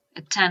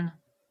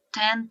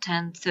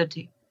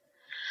 10:30.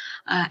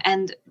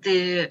 And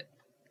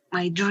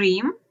my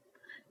dream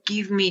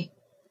give me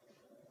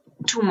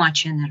too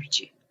much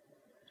energy.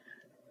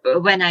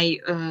 When I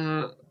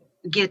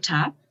get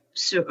up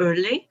so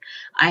early,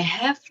 I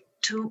have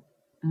too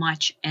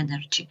much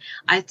energy.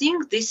 I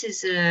think this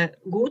is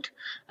good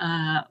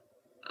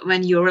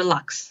when you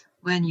relax,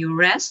 when you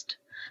rest,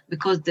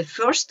 because the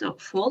first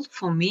of all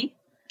for me,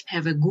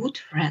 have a good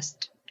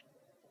rest.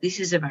 This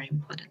is a very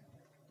important.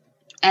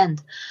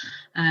 And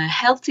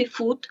healthy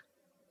food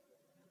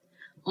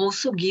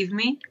also give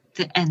me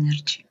the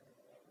energy.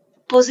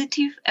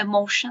 positive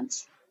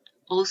emotions.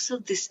 Also,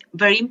 this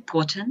very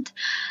important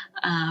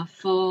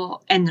for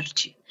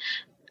energy.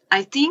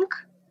 I think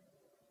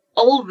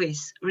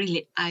always,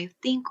 really,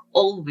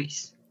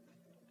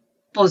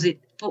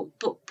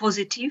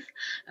 positive,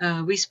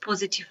 with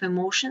positive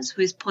emotions,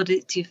 with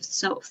positive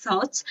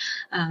thoughts.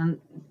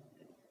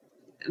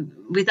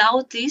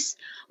 Without this,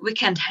 we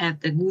can't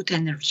have the good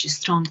energy,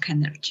 strong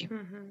energy.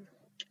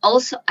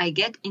 Also, I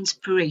get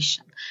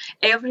inspiration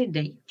every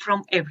day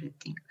from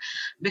everything,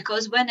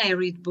 because when I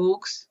read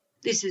books,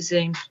 this is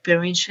an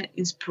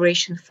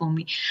inspiration for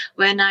me.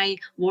 When I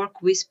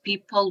work with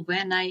people,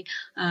 when I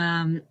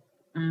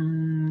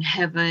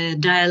have a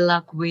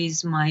dialogue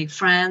with my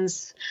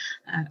friends,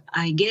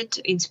 I get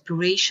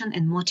inspiration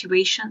and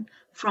motivation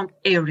from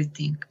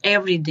everything,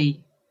 every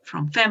day,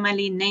 from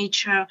family,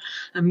 nature,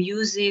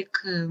 music,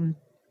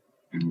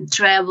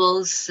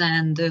 travels,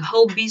 and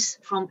hobbies,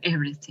 from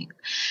everything.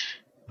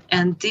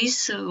 And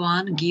this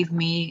one give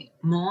me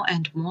more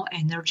and more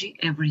energy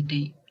every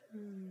day.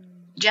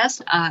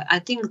 Just, I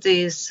think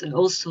this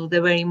also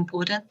the very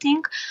important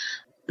thing: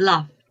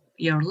 love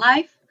your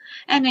life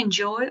and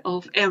enjoy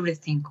of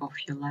everything of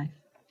your life.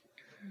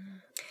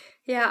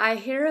 Yeah, I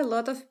hear a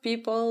lot of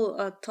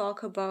people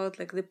talk about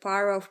like the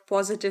power of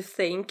positive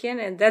thinking,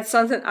 and that's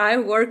something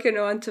I'm working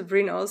on to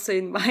bring also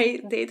in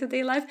my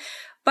day-to-day life.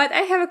 But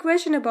I have a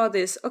question about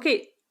this. Okay,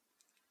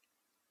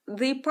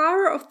 the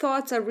power of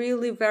thoughts are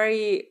really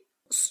very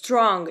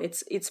strong.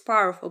 It's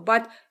powerful,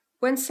 but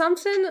when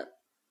something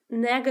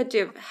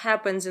negative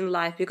happens in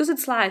life, because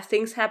it's life,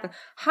 things happen,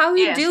 how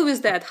you deal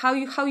with that,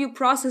 how you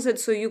process it,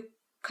 so you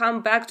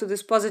come back to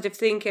this positive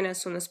thinking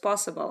as soon as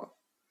possible.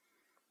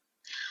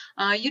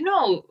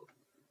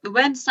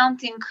 When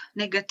something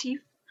negative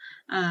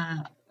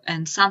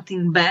and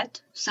something bad,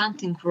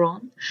 something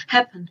wrong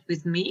happened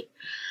with me,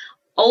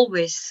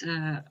 always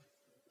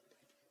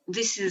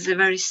this is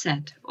very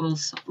sad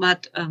also,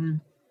 but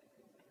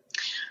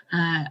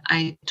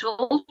I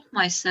told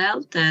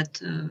myself that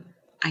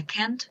I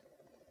can't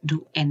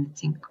do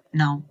anything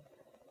now.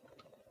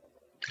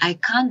 I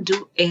can't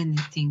do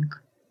anything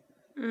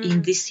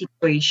in this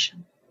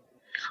situation.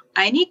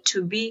 I need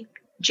to be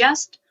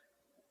just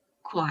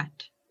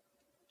quiet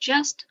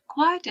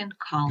and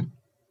calm.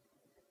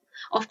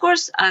 Of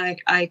course,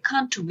 I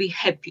can't be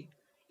happy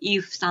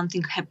if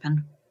something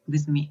happened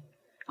with me,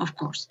 of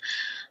course.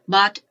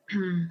 But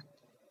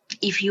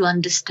if you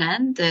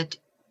understand that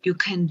you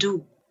can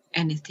do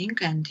anything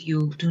and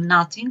you do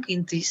nothing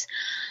in these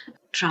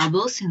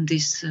troubles, in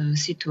this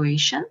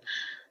situation,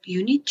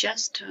 you need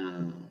just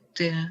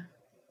the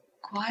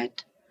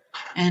quiet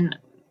and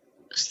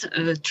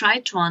try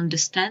to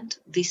understand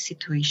this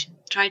situation.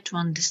 Try to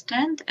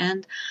understand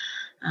and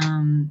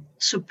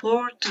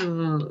support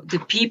the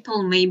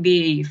people,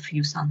 maybe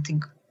if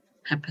something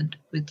happened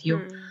with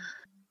you.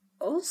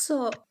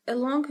 Also,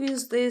 along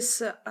with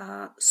this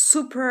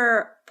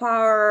super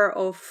power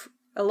of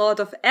a lot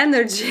of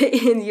energy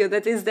in you,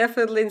 that is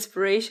definitely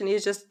inspiration,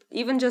 is just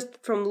even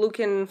just from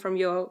looking from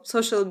your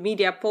social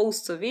media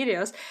posts or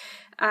videos,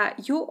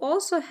 you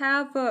also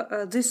have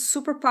this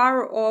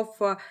superpower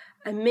of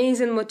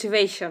amazing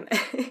motivation.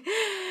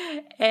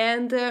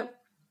 And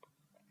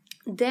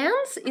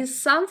dance is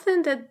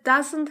something that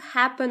doesn't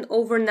happen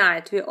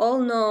overnight. We all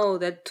know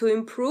that to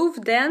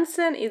improve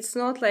dancing, it's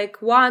not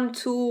like 1,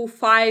 2,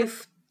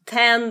 5,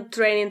 10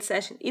 training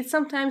sessions. It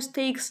sometimes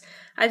takes,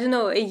 I don't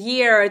know, a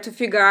year to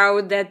figure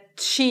out that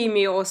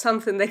shimmy or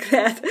something like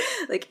that.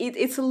 Like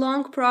it's a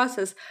long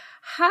process.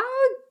 How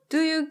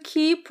do you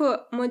keep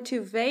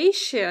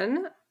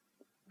motivation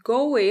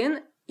going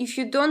if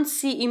you don't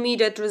see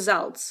immediate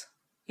results?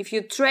 If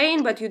you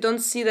train but you don't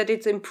see that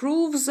it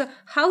improves,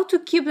 how to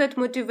keep that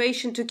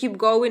motivation to keep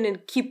going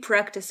and keep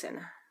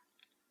practicing?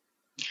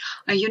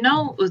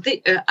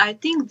 I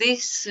think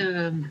this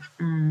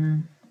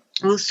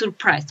will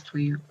surprise for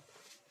you.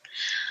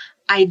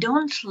 I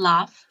don't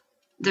love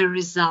the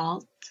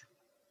result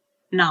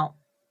now.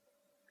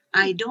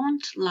 I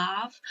don't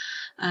love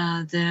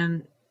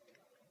the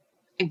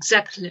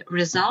exact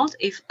result.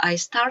 If I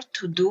start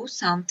to do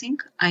something,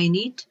 I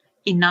need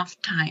enough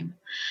time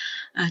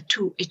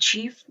to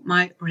achieve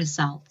my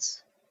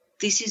results.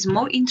 This is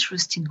more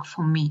interesting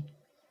for me.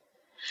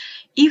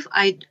 If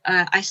I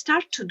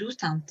start to do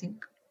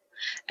something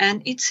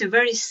and it's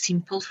very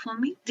simple for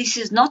me, this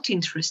is not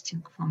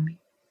interesting for me.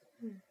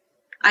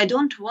 I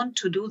don't want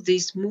to do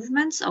these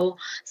movements or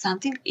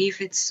something if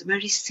it's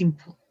very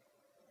simple.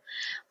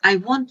 I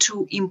want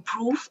to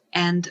improve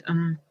and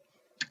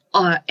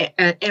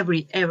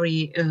every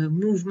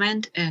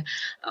movement,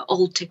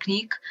 all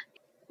technique,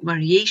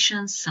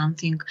 variations,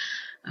 something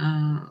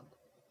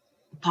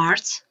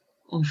parts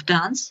of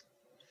dance,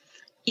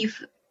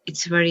 if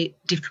it's very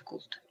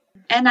difficult.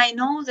 And I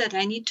know that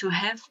I need to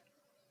have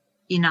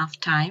enough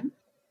time.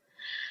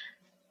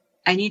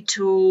 I need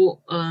to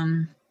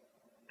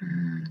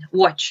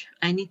watch.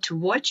 I need to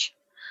watch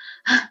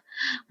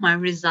my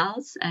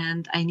results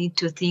and I need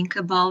to think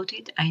about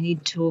it. I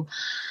need to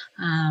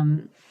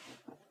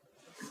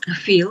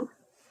feel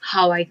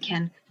how I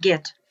can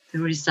get the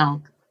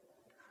result.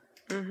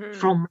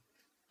 from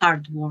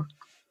hard work.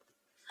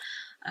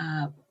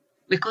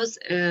 Because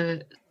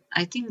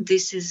I think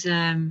this is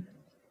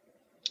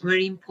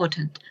very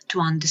important to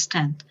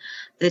understand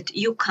that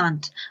you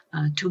can't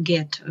to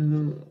get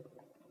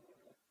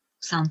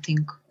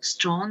something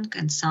strong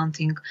and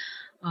something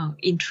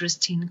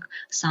interesting,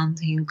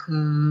 something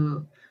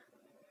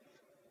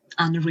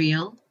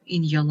unreal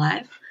in your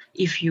life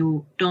if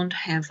you don't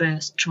have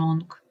a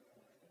strong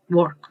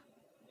work.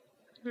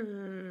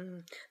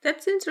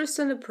 That's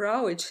interesting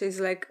approach. It's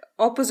like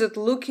opposite,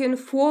 looking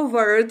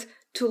forward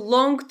to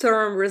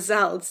long-term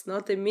results,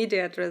 not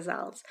immediate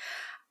results.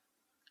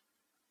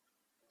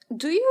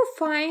 Do you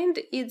find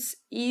it's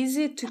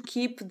easy to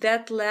keep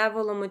that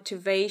level of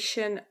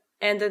motivation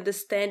and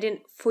understanding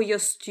for your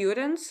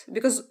students?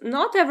 Because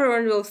not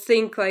everyone will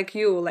think like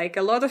you. Like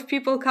a lot of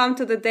people come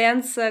to the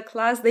dance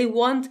class, they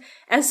want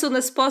as soon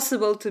as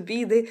possible to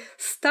be the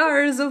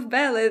stars of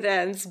belly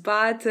dance,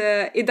 but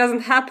it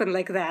doesn't happen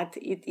like that.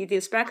 It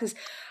is practice.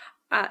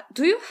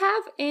 Do you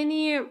have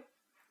any,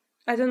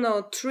 I don't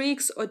know,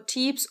 tricks or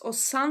tips or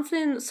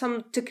something,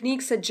 some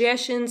technique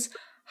suggestions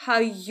how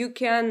you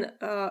can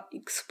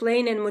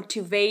explain and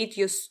motivate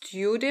your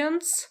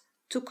students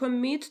to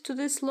commit to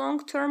these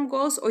long-term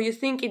goals, or you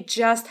think it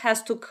just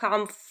has to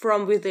come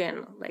from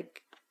within?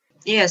 Like,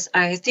 yes,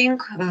 I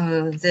think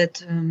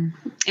that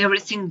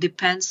everything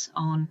depends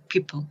on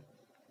people.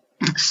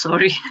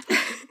 Sorry,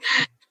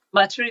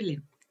 but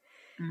really,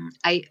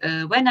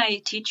 I when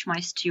I teach my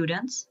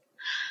students,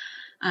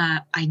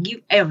 I give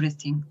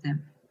everything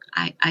them.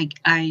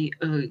 I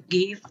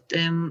give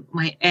them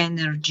my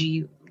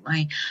energy.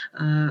 I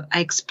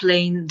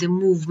explain the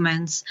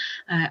movements.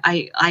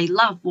 I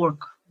love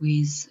work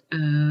with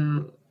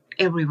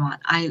everyone.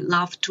 I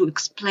love to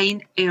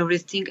explain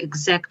everything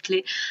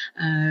exactly,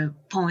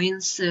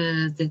 points,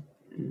 the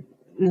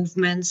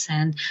movements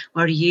and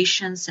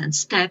variations and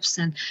steps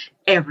and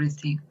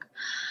everything.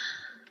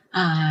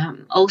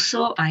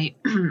 Also, I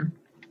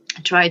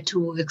try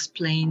to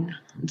explain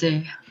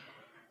the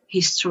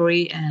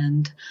history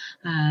and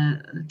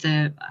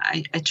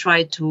I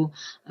try to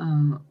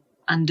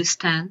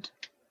understand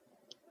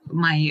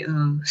my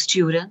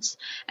students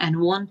and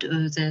want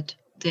that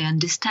they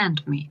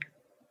understand me.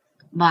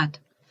 But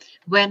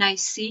when I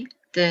see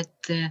that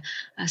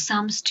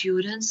some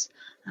students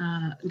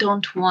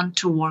don't want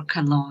to work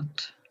a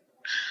lot,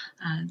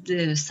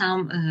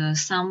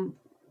 some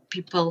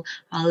people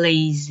are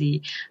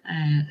lazy,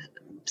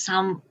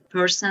 some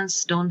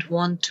persons don't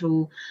want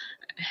to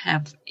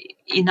have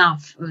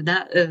enough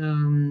that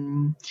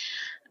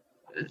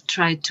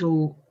try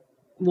to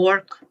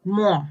work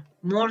more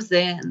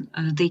than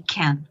they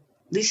can.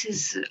 This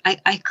is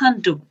I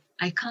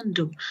can't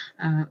do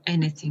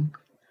anything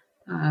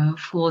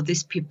for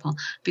these people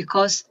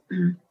because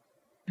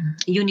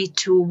you need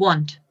to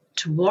want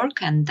to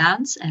work and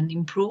dance and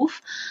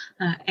improve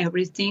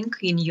everything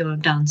in your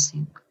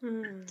dancing.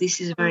 This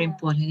is very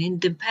important. It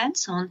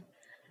depends on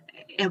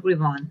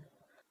everyone.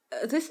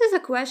 This is a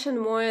question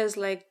more as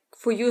like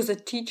for you as a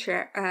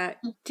teacher.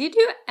 Did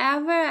you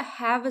ever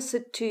have a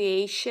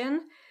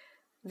situation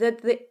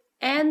that the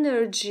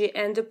energy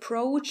and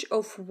approach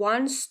of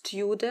one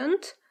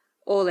student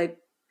or like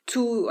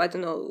two, I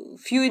don't know,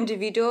 few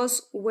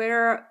individuals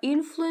were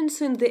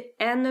influencing the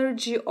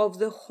energy of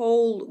the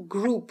whole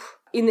group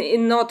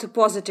in not a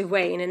positive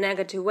way, in a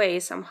negative way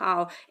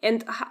somehow?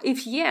 And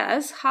if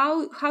yes,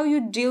 how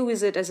you deal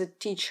with it as a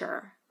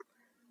teacher?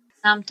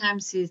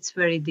 Sometimes it's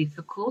very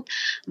difficult,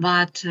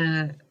 but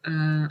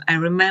I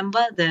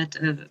remember that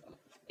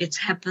it's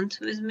happened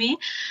with me.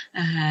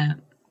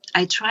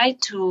 I try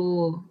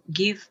to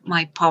give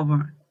my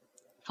power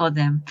for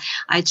them.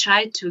 I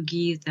try to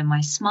give them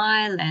my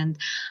smile and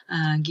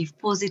give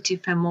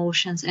positive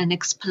emotions and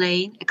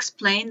explain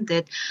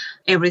that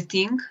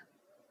everything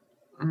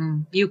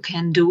you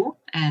can do,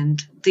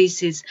 and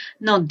this is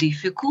not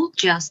difficult.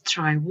 Just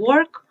try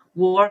work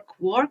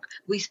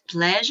with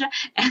pleasure.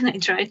 And I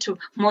try to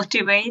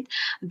motivate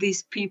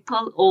these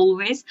people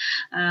always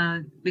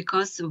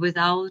because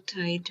without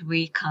it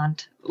we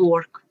can't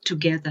work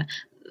together,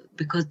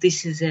 because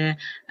this is a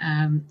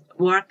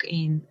work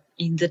in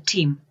the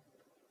team.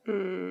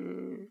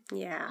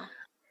 Yeah.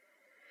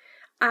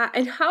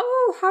 And how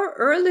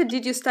early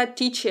did you start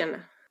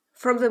teaching?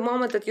 From the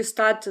moment that you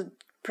started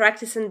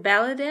practicing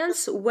ballet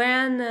dance,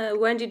 when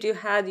did you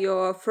had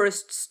your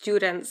first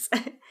students?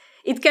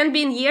 It can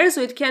be in years,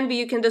 or it can be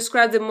you can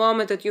describe the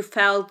moment that you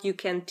felt you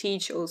can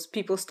teach, or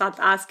people start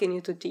asking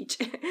you to teach.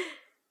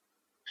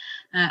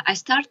 I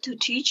start to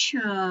teach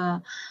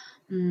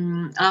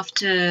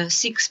after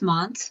 6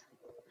 months.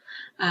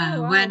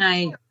 Wow. When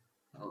I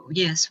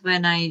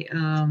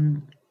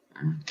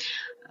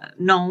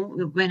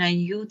when I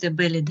knew the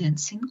belly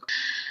dancing,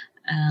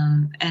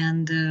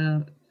 and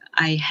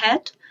I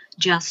had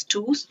just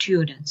 2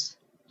 students,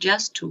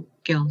 just 2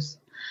 girls.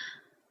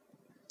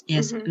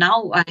 Yes,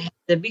 now I have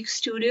the big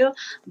studio,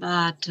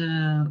 but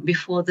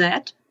before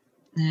that,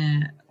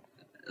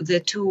 the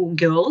 2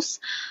 girls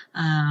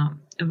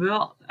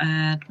were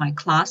at my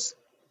class,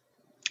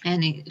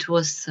 and it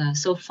was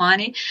so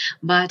funny.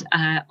 But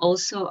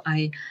also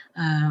I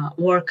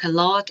work a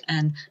lot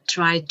and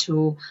try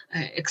to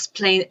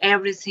explain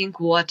everything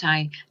what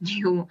I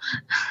knew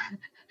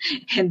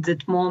at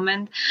that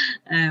moment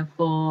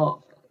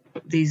for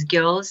these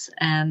girls.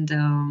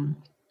 And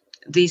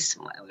these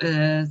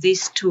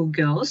two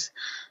girls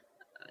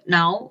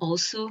now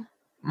also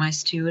my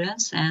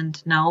students,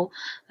 and now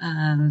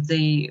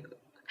they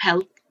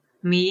help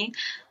me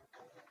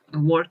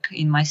work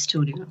in my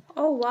studio.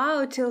 Oh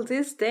wow, till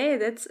this day,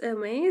 that's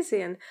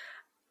amazing.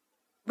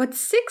 But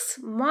 6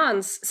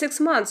 months,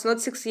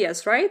 not 6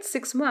 years, right?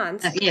 6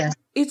 months. Yes,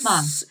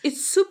 months.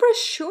 It's super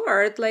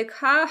short. Like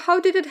how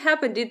did it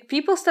happen? Did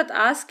people start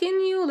asking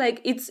you?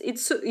 Like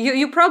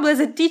you probably as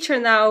a teacher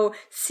now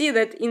see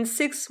that in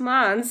 6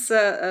 months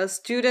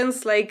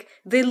students like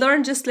they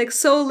learn just like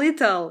so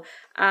little.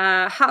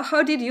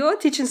 How did your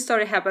teaching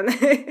story happen?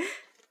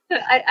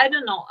 I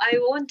don't know. I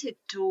wanted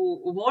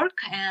to work,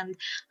 and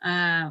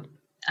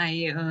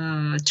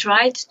I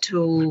tried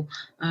to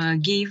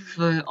give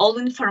all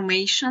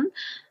information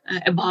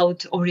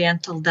about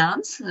Oriental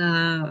dance,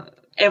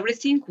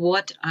 everything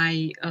what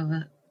I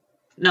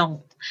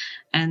know,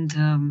 and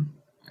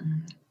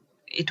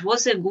it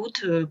was a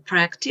good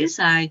practice.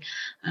 I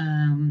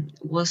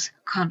was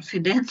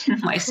confident in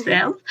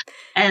myself,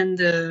 and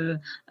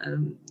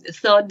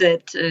thought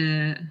that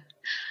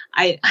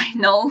I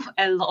know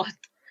a lot.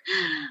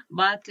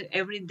 But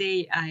every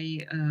day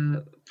I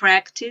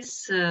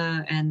practice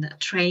and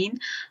train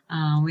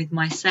with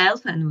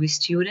myself and with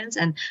students,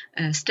 and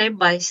step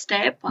by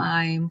step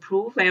I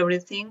improve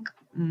everything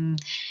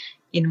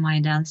in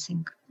my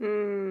dancing.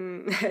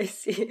 I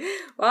see.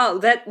 Wow,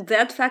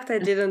 that fact I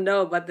didn't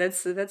know, but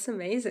that's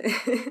amazing.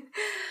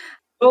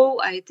 So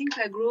I think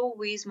I grow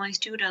with my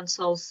students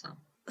also.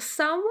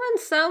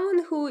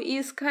 Someone who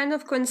is kind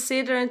of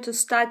considering to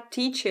start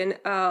teaching,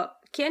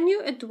 can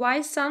you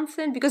advise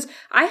something? Because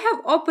I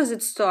have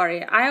opposite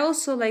story. I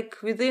also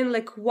like within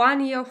like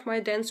 1 year of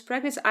my dance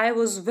practice, I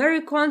was very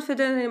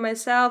confident in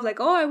myself, like,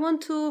 oh, I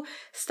want to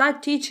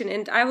start teaching,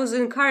 and I was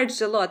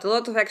encouraged a lot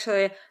of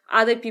actually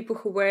other people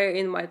who were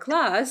in my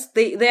class,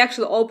 they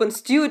actually opened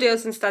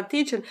studios and start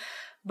teaching.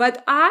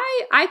 But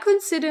I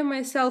consider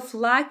myself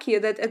lucky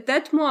that at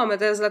that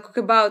moment I was like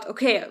about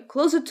okay,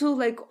 closer to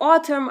like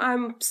autumn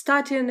I'm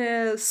starting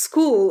a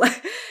school,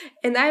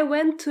 and I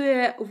went to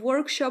a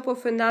workshop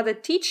of another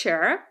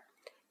teacher,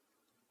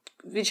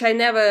 which I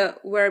never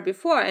were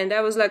before, and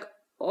I was like,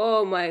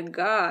 oh my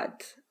god,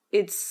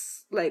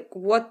 it's like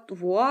what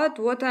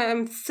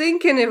I'm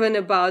thinking even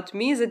about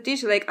me as a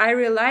teacher. Like I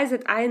realized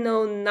that I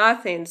know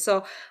nothing,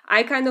 so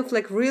I kind of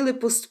like really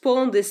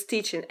postponed this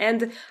teaching,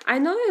 and I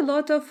know a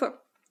lot of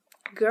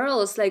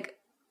girls like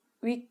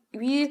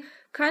we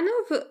kind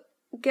of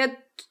get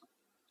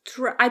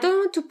I don't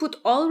want to put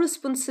all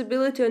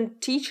responsibility on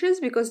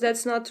teachers because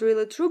that's not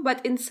really true,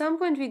 but in some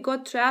point we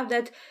got trapped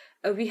that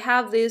we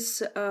have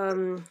this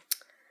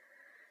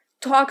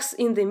talks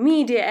in the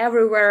media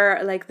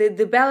everywhere like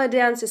the belly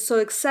dance is so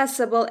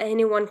accessible,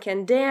 anyone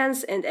can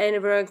dance and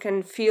anyone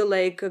can feel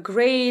like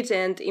great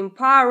and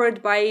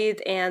empowered by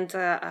it and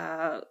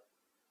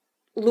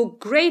look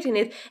great in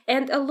it.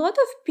 And a lot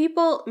of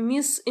people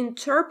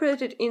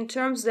misinterpret it in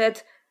terms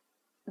that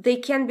they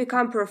can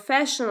become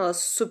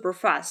professionals super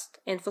fast,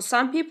 and for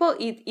some people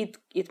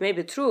it may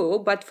be true,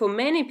 but for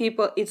many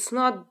people it's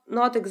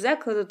not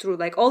exactly the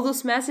truth. Like all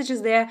those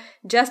messages, they're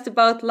just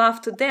about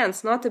love to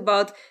dance, not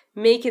about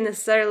making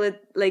necessarily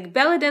like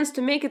belly dance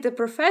to make it a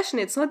profession.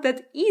 It's not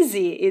that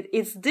easy.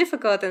 It's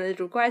difficult and it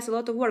requires a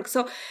lot of work.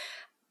 So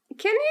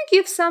can you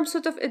give some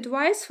sort of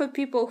advice for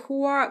people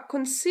who are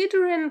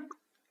considering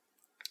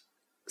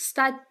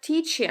start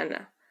teaching?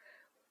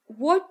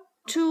 What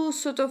to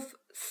sort of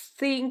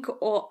think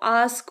or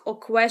ask or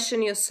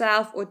question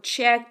yourself or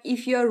check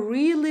if you're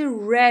really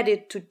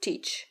ready to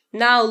teach?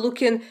 Now,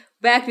 looking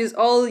back with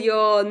all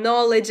your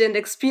knowledge and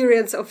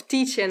experience of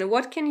teaching,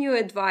 what can you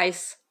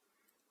advise?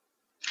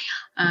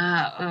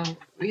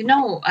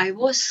 I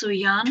was so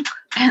young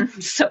and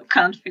so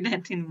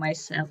confident in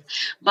myself,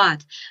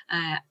 but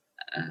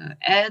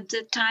at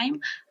the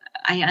time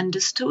I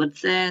understood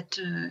that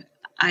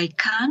I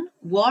can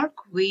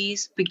work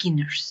with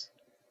beginners,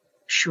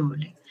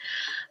 surely,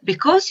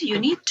 because you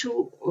need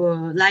to,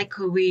 like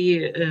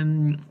we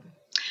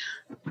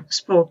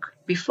spoke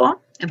before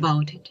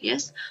about it,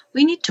 yes,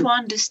 we need to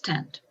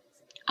understand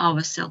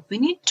ourselves. We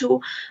need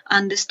to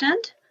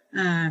understand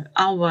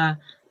our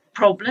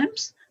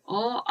problems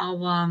or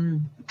our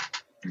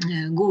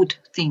good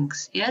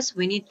things. Yes,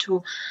 we need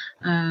to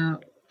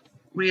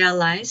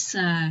realize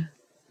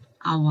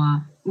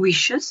our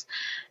wishes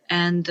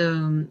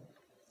and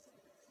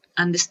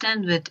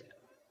understand that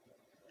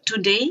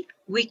today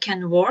we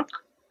can work,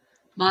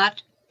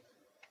 but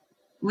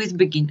with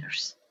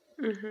beginners.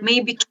 Mm-hmm.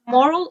 Maybe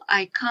tomorrow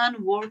I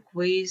can work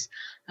with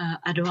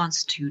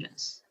advanced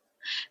students.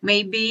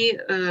 Maybe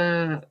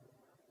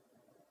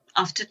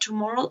after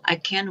tomorrow I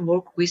can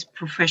work with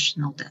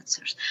professional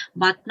dancers.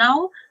 But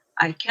now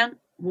I can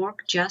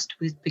work just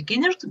with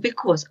beginners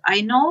because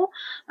I know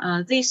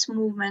these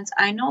movements,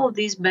 I know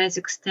these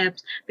basic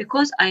steps,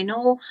 because I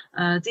know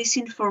this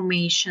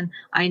information,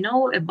 I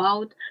know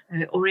about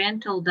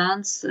Oriental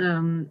dance,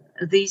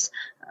 this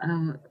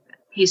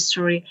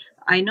history,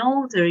 I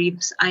know the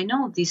rhythms, I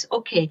know this.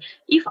 Okay,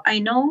 if I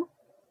know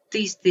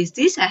this,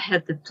 I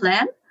have the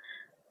plan.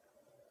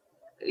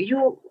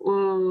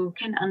 You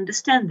can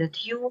understand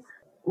that you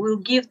will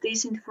give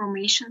this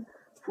information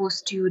for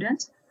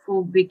students,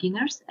 for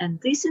beginners, and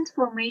this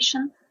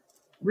information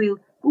will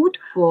good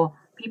for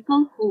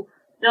people who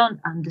don't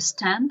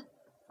understand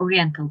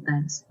Oriental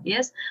dance,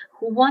 yes,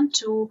 who want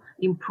to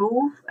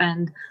improve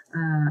and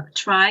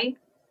try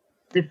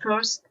the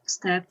first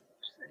step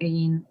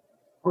in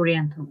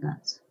Oriental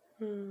dance.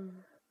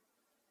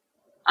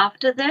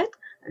 After that,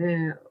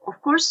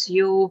 of course,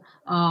 you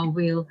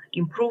will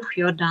improve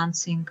your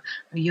dancing,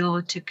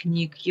 your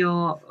technique,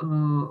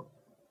 your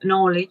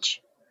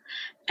knowledge,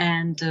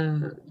 and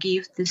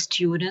give the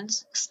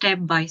students step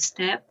by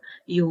step.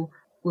 You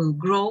will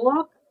grow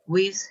up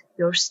with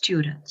your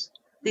students.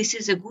 This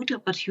is a good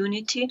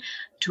opportunity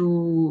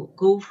to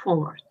go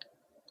forward.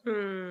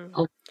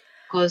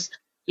 Because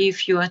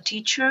if you are a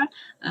teacher,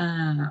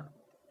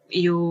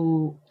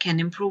 you can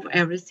improve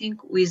everything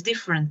with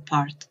different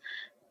part.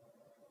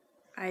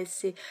 I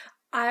see.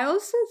 I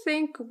also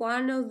think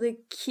one of the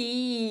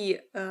key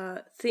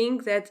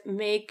things that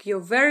make your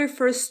very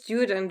first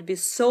student be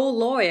so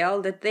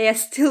loyal that they are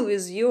still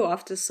with you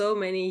after so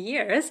many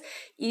years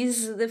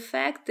is the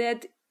fact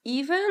that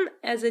even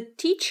as a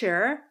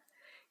teacher,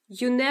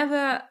 you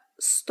never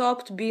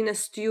stopped being a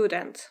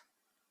student.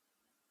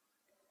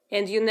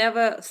 And you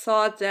never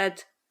thought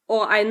that,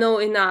 oh, I know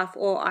enough,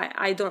 or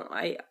I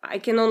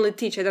can only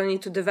teach, I don't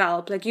need to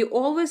develop. Like, you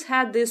always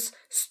had this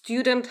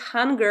student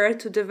hunger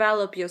to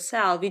develop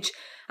yourself, which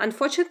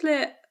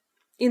unfortunately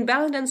in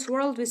ballet dance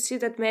world we see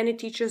that many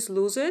teachers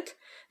lose it,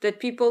 that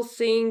people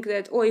think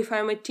that, oh, if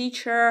I'm a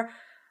teacher,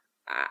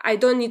 I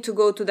don't need to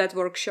go to that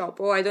workshop,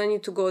 or I don't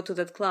need to go to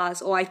that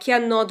class, or I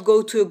cannot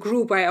go to a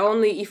group.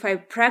 If I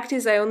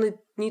practice, I only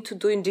need to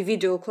do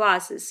individual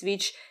classes,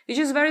 which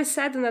is very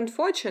sad and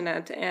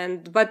unfortunate.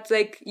 But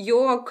like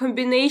your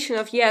combination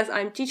of, yes,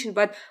 I'm teaching,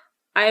 but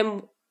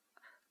I'm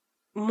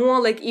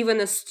more like even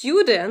a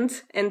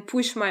student and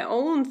push my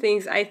own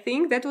things, I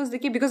think that was the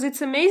key, because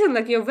it's amazing,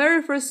 like your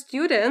very first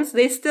students,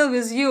 they still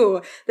with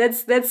you.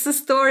 That's a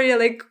story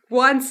like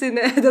once in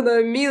I don't know,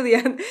 a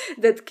million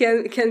that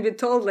can be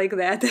told like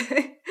that.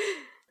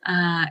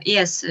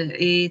 Yes,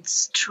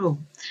 it's true,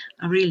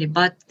 really,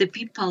 but the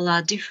people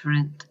are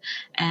different,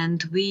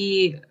 and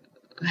we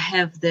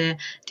have the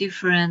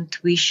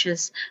different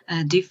wishes,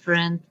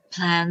 different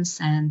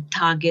plans and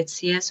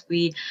targets. Yes,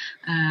 we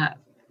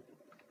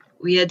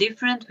are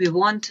different. We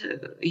want,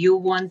 you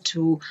want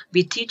to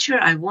be teacher,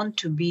 I want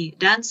to be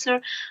dancer,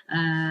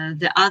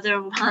 the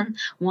other one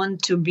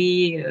want to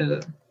be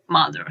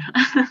mother.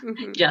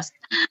 Just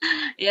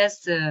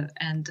yes,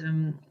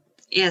 and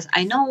yes,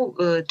 I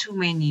know too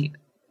many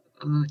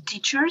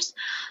teachers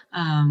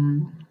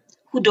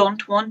who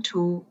don't want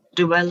to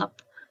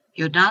develop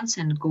your dance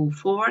and go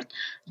forward.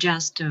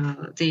 Just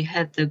they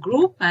had the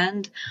group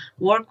and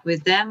work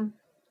with them,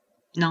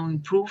 no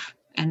improve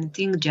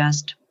anything,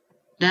 just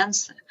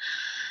dance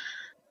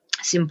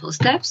simple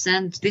steps,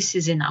 and this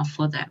is enough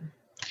for them.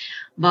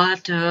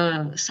 But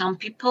some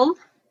people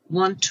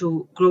want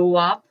to grow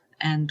up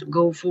and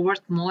go forward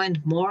more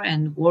and more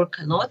and work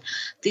a lot.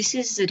 This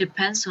is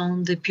depends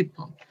on the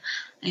people.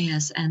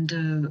 Yes,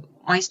 and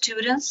my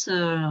students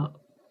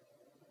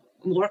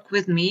work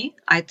with me.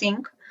 I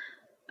think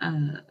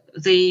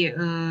they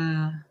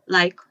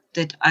like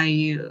that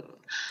I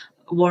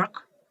work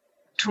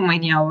too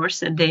many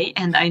hours a day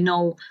and I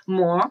know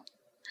more,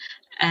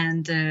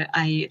 and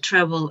I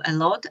travel a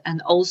lot,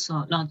 and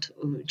also not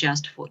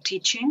just for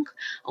teaching.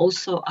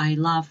 Also, I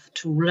love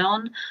to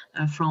learn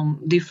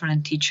from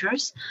different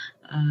teachers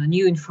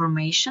new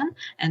information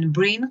and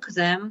bring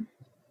them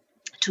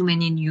to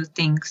many new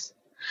things,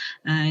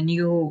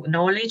 new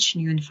knowledge,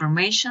 new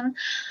information,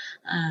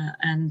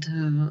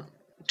 and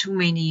too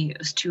many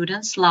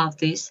students love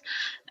this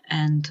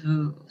and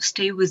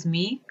stay with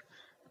me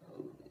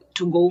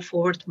to go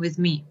forward with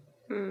me.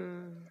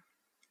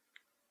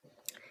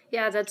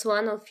 Yeah, that's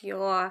one of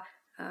your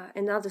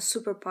another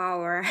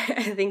superpower,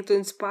 I think, to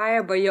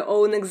inspire by your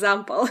own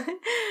example.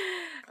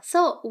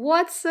 So,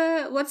 what's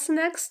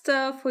next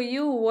for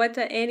you? What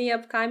are any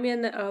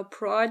upcoming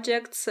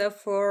projects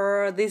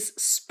for this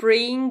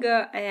spring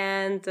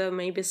and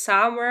maybe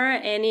summer?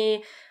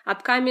 Any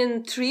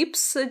upcoming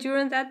trips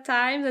during that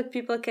time that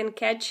people can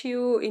catch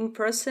you in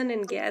person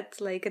and get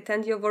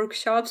attend your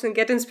workshops and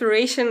get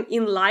inspiration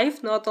in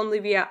life, not only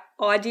via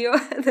audio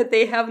that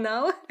they have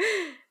now?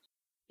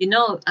 You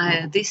know,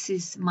 this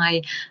is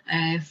my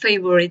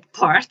favorite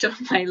part of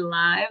my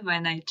life,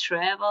 when I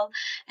travel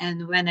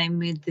and when I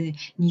meet the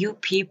new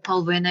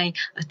people, when I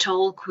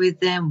talk with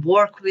them,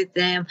 work with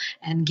them,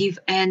 and give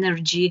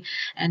energy.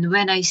 And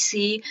when I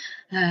see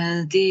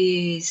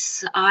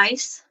these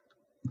eyes,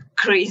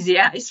 crazy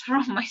eyes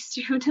from my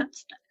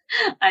students,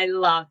 I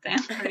love them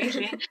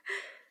really.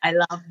 I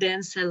love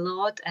dance a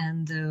lot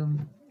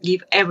and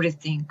give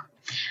everything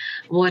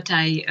what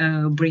I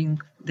bring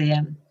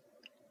there.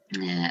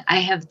 I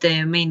have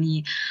the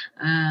many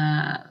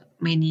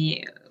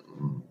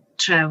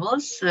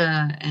travels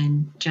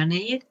and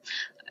journey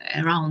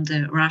around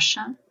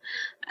Russia,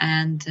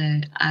 and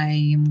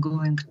I am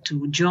going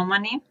to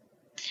Germany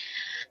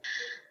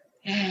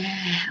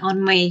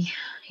on May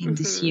in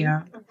this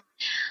year.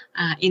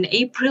 In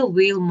April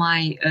will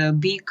my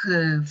big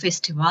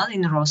festival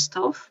in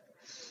Rostov.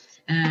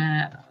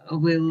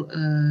 Will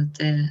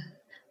the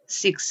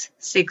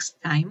sixth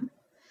time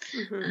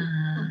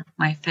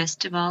my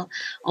festival.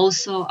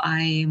 Also,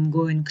 I am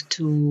going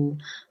to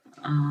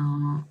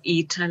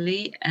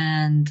Italy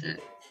and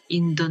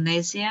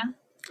Indonesia.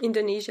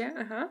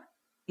 Indonesia,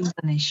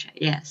 Indonesia,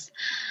 yes.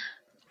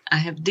 I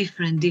have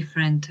different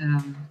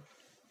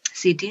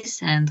cities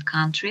and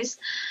countries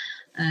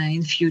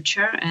in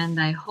future, and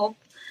I hope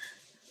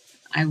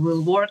I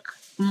will work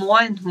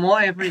more and more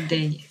every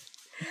day.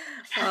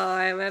 Oh,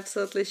 I'm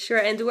absolutely sure.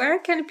 And where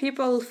can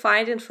people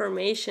find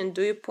information?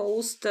 Do you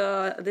post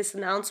this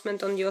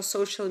announcement on your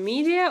social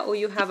media, or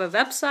you have a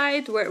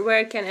website?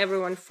 Where can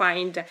everyone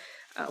find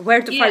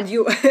where to find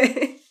you?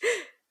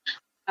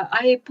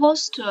 I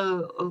post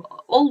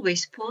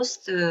always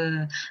post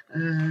the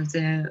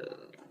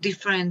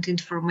different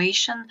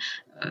information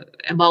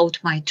about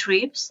my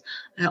trips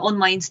on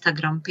my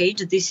Instagram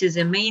page. This is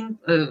the main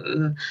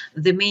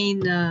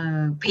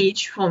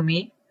page for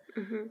me.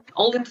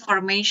 All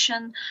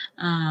information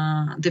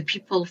the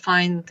people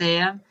find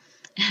there,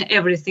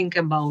 everything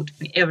about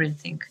me,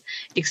 everything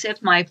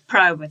except my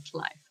private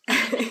life.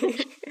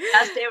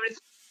 Just everything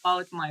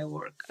about my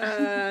work.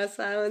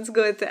 Sounds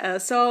good.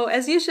 So,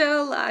 as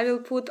usual, I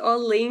will put all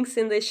links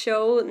in the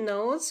show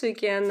notes. So you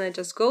can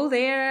just go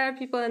there,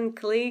 people, and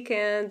click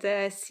and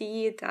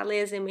see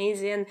Talia's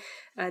amazing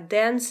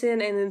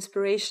dancing and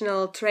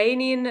inspirational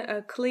training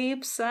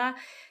clips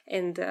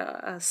and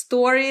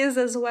stories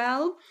as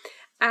well.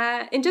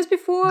 And just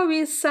before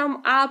we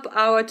sum up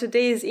our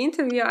today's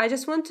interview, I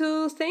just want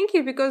to thank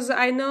you because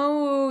I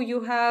know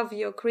you have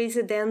your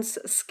crazy dance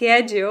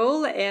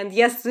schedule. And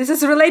yes, this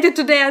is related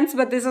to dance,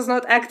 but this is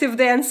not active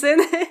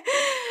dancing.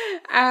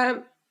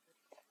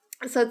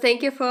 So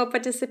thank you for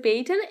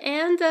participating.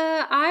 And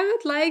I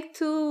would like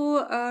to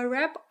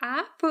wrap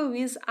up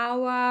with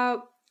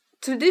our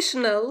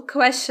traditional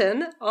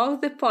question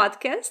of the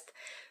podcast,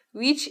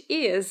 which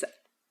is,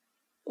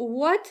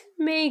 what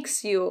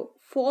makes you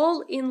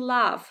fall in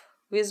love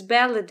with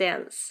belly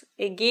dance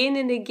again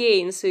and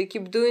again, so you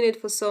keep doing it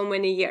for so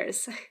many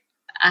years?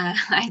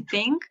 I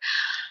think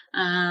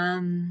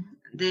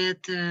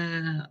that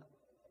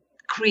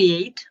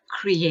create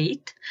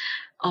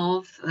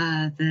of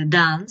the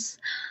dance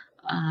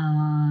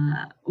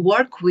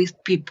work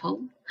with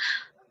people,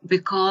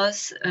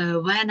 because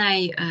when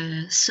I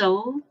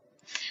saw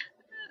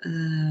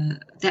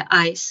the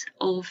eyes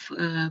of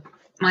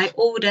my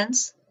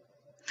audience,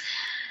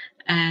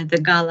 the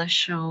gala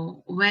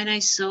show, when I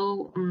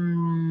saw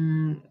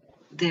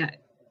the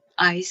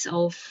eyes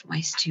of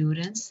my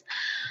students,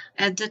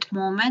 at that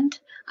moment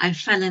I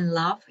fell in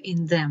love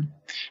in them,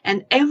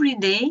 and every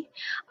day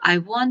I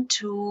want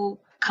to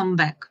come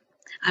back.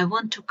 I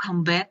want to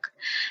come back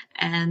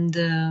and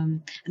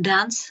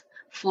dance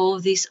for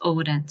this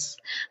audience,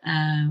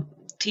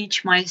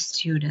 teach my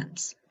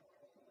students,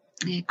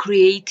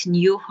 create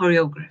new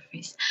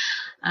choreographies.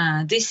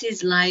 This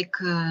is like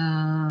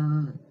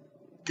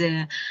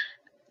the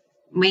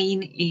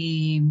main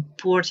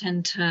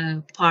important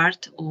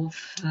part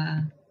of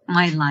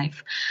my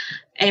life.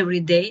 Every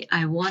day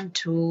I want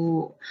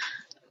to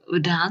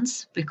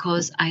dance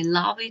because I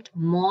love it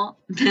more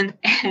than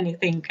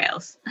anything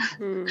else.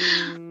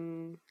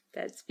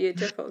 That's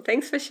beautiful.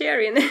 Thanks for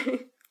sharing.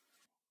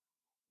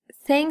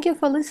 Thank you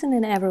for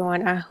listening,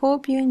 everyone. I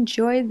hope you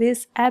enjoyed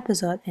this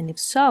episode, and if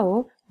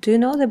so, do you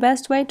know the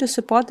best way to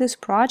support this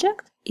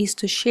project is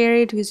to share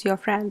it with your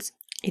friends.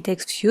 It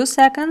takes few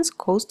seconds,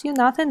 costs you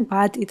nothing,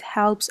 but it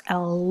helps a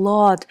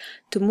lot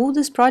to move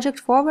this project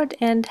forward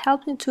and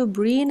help me to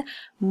bring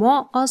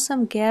more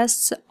awesome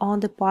guests on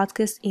the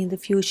podcast in the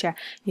future.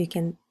 You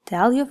can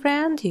tell your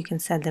friend, you can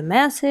send a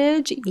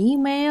message,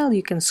 email,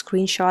 you can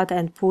screenshot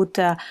and put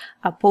a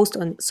post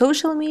on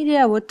social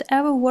media,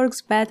 whatever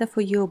works better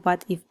for you.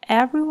 But if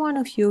every one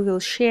of you will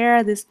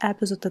share this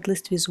episode at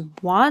least with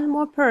one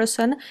more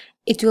person,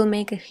 it will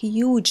make a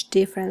huge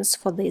difference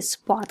for this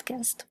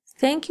podcast.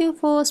 Thank you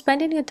for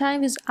spending your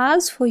time with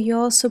us, for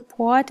your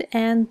support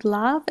and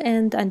love.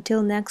 And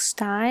until next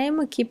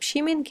time, keep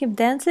shimmying, keep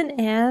dancing,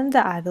 and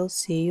I will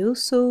see you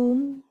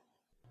soon.